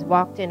that she's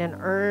walked in and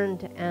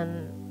earned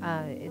and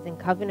is in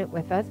covenant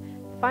with us.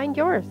 Find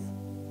yours.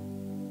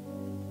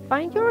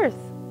 Find yours.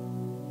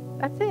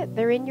 That's it.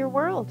 They're in your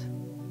world.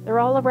 They're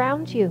all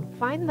around you.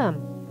 Find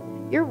them.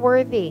 You're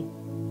worthy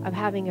of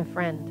having a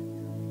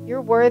friend.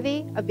 You're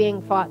worthy of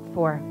being fought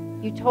for.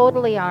 You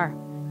totally are.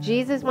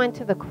 Jesus went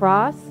to the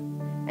cross,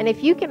 and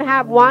if you can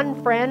have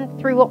one friend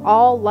through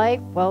all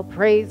life, well,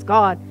 praise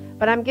God.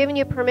 But I'm giving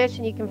you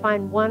permission. You can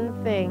find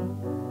one thing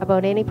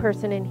about any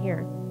person in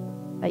here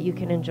that you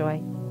can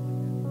enjoy,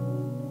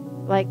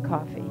 like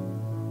coffee.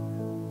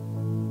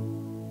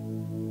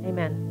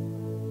 Amen.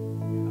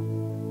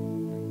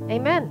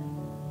 Amen.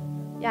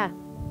 Yeah.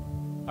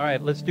 All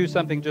right, let's do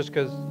something just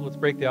because let's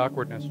break the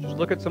awkwardness. Just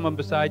look at someone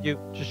beside you.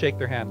 Just shake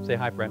their hand. Say,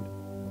 hi, friend.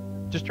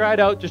 Just try it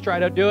out. Just try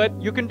it out. Do it.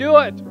 You can do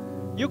it.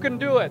 You can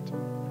do it.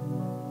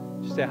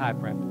 Just say, hi,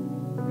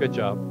 friend. Good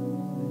job.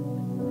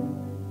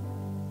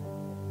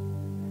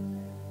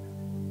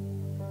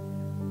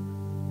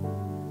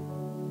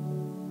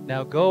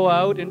 Now go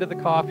out into the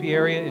coffee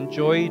area,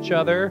 enjoy each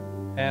other,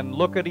 and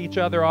look at each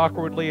other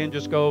awkwardly and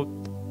just go,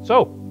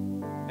 so,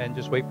 and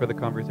just wait for the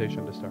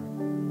conversation to start.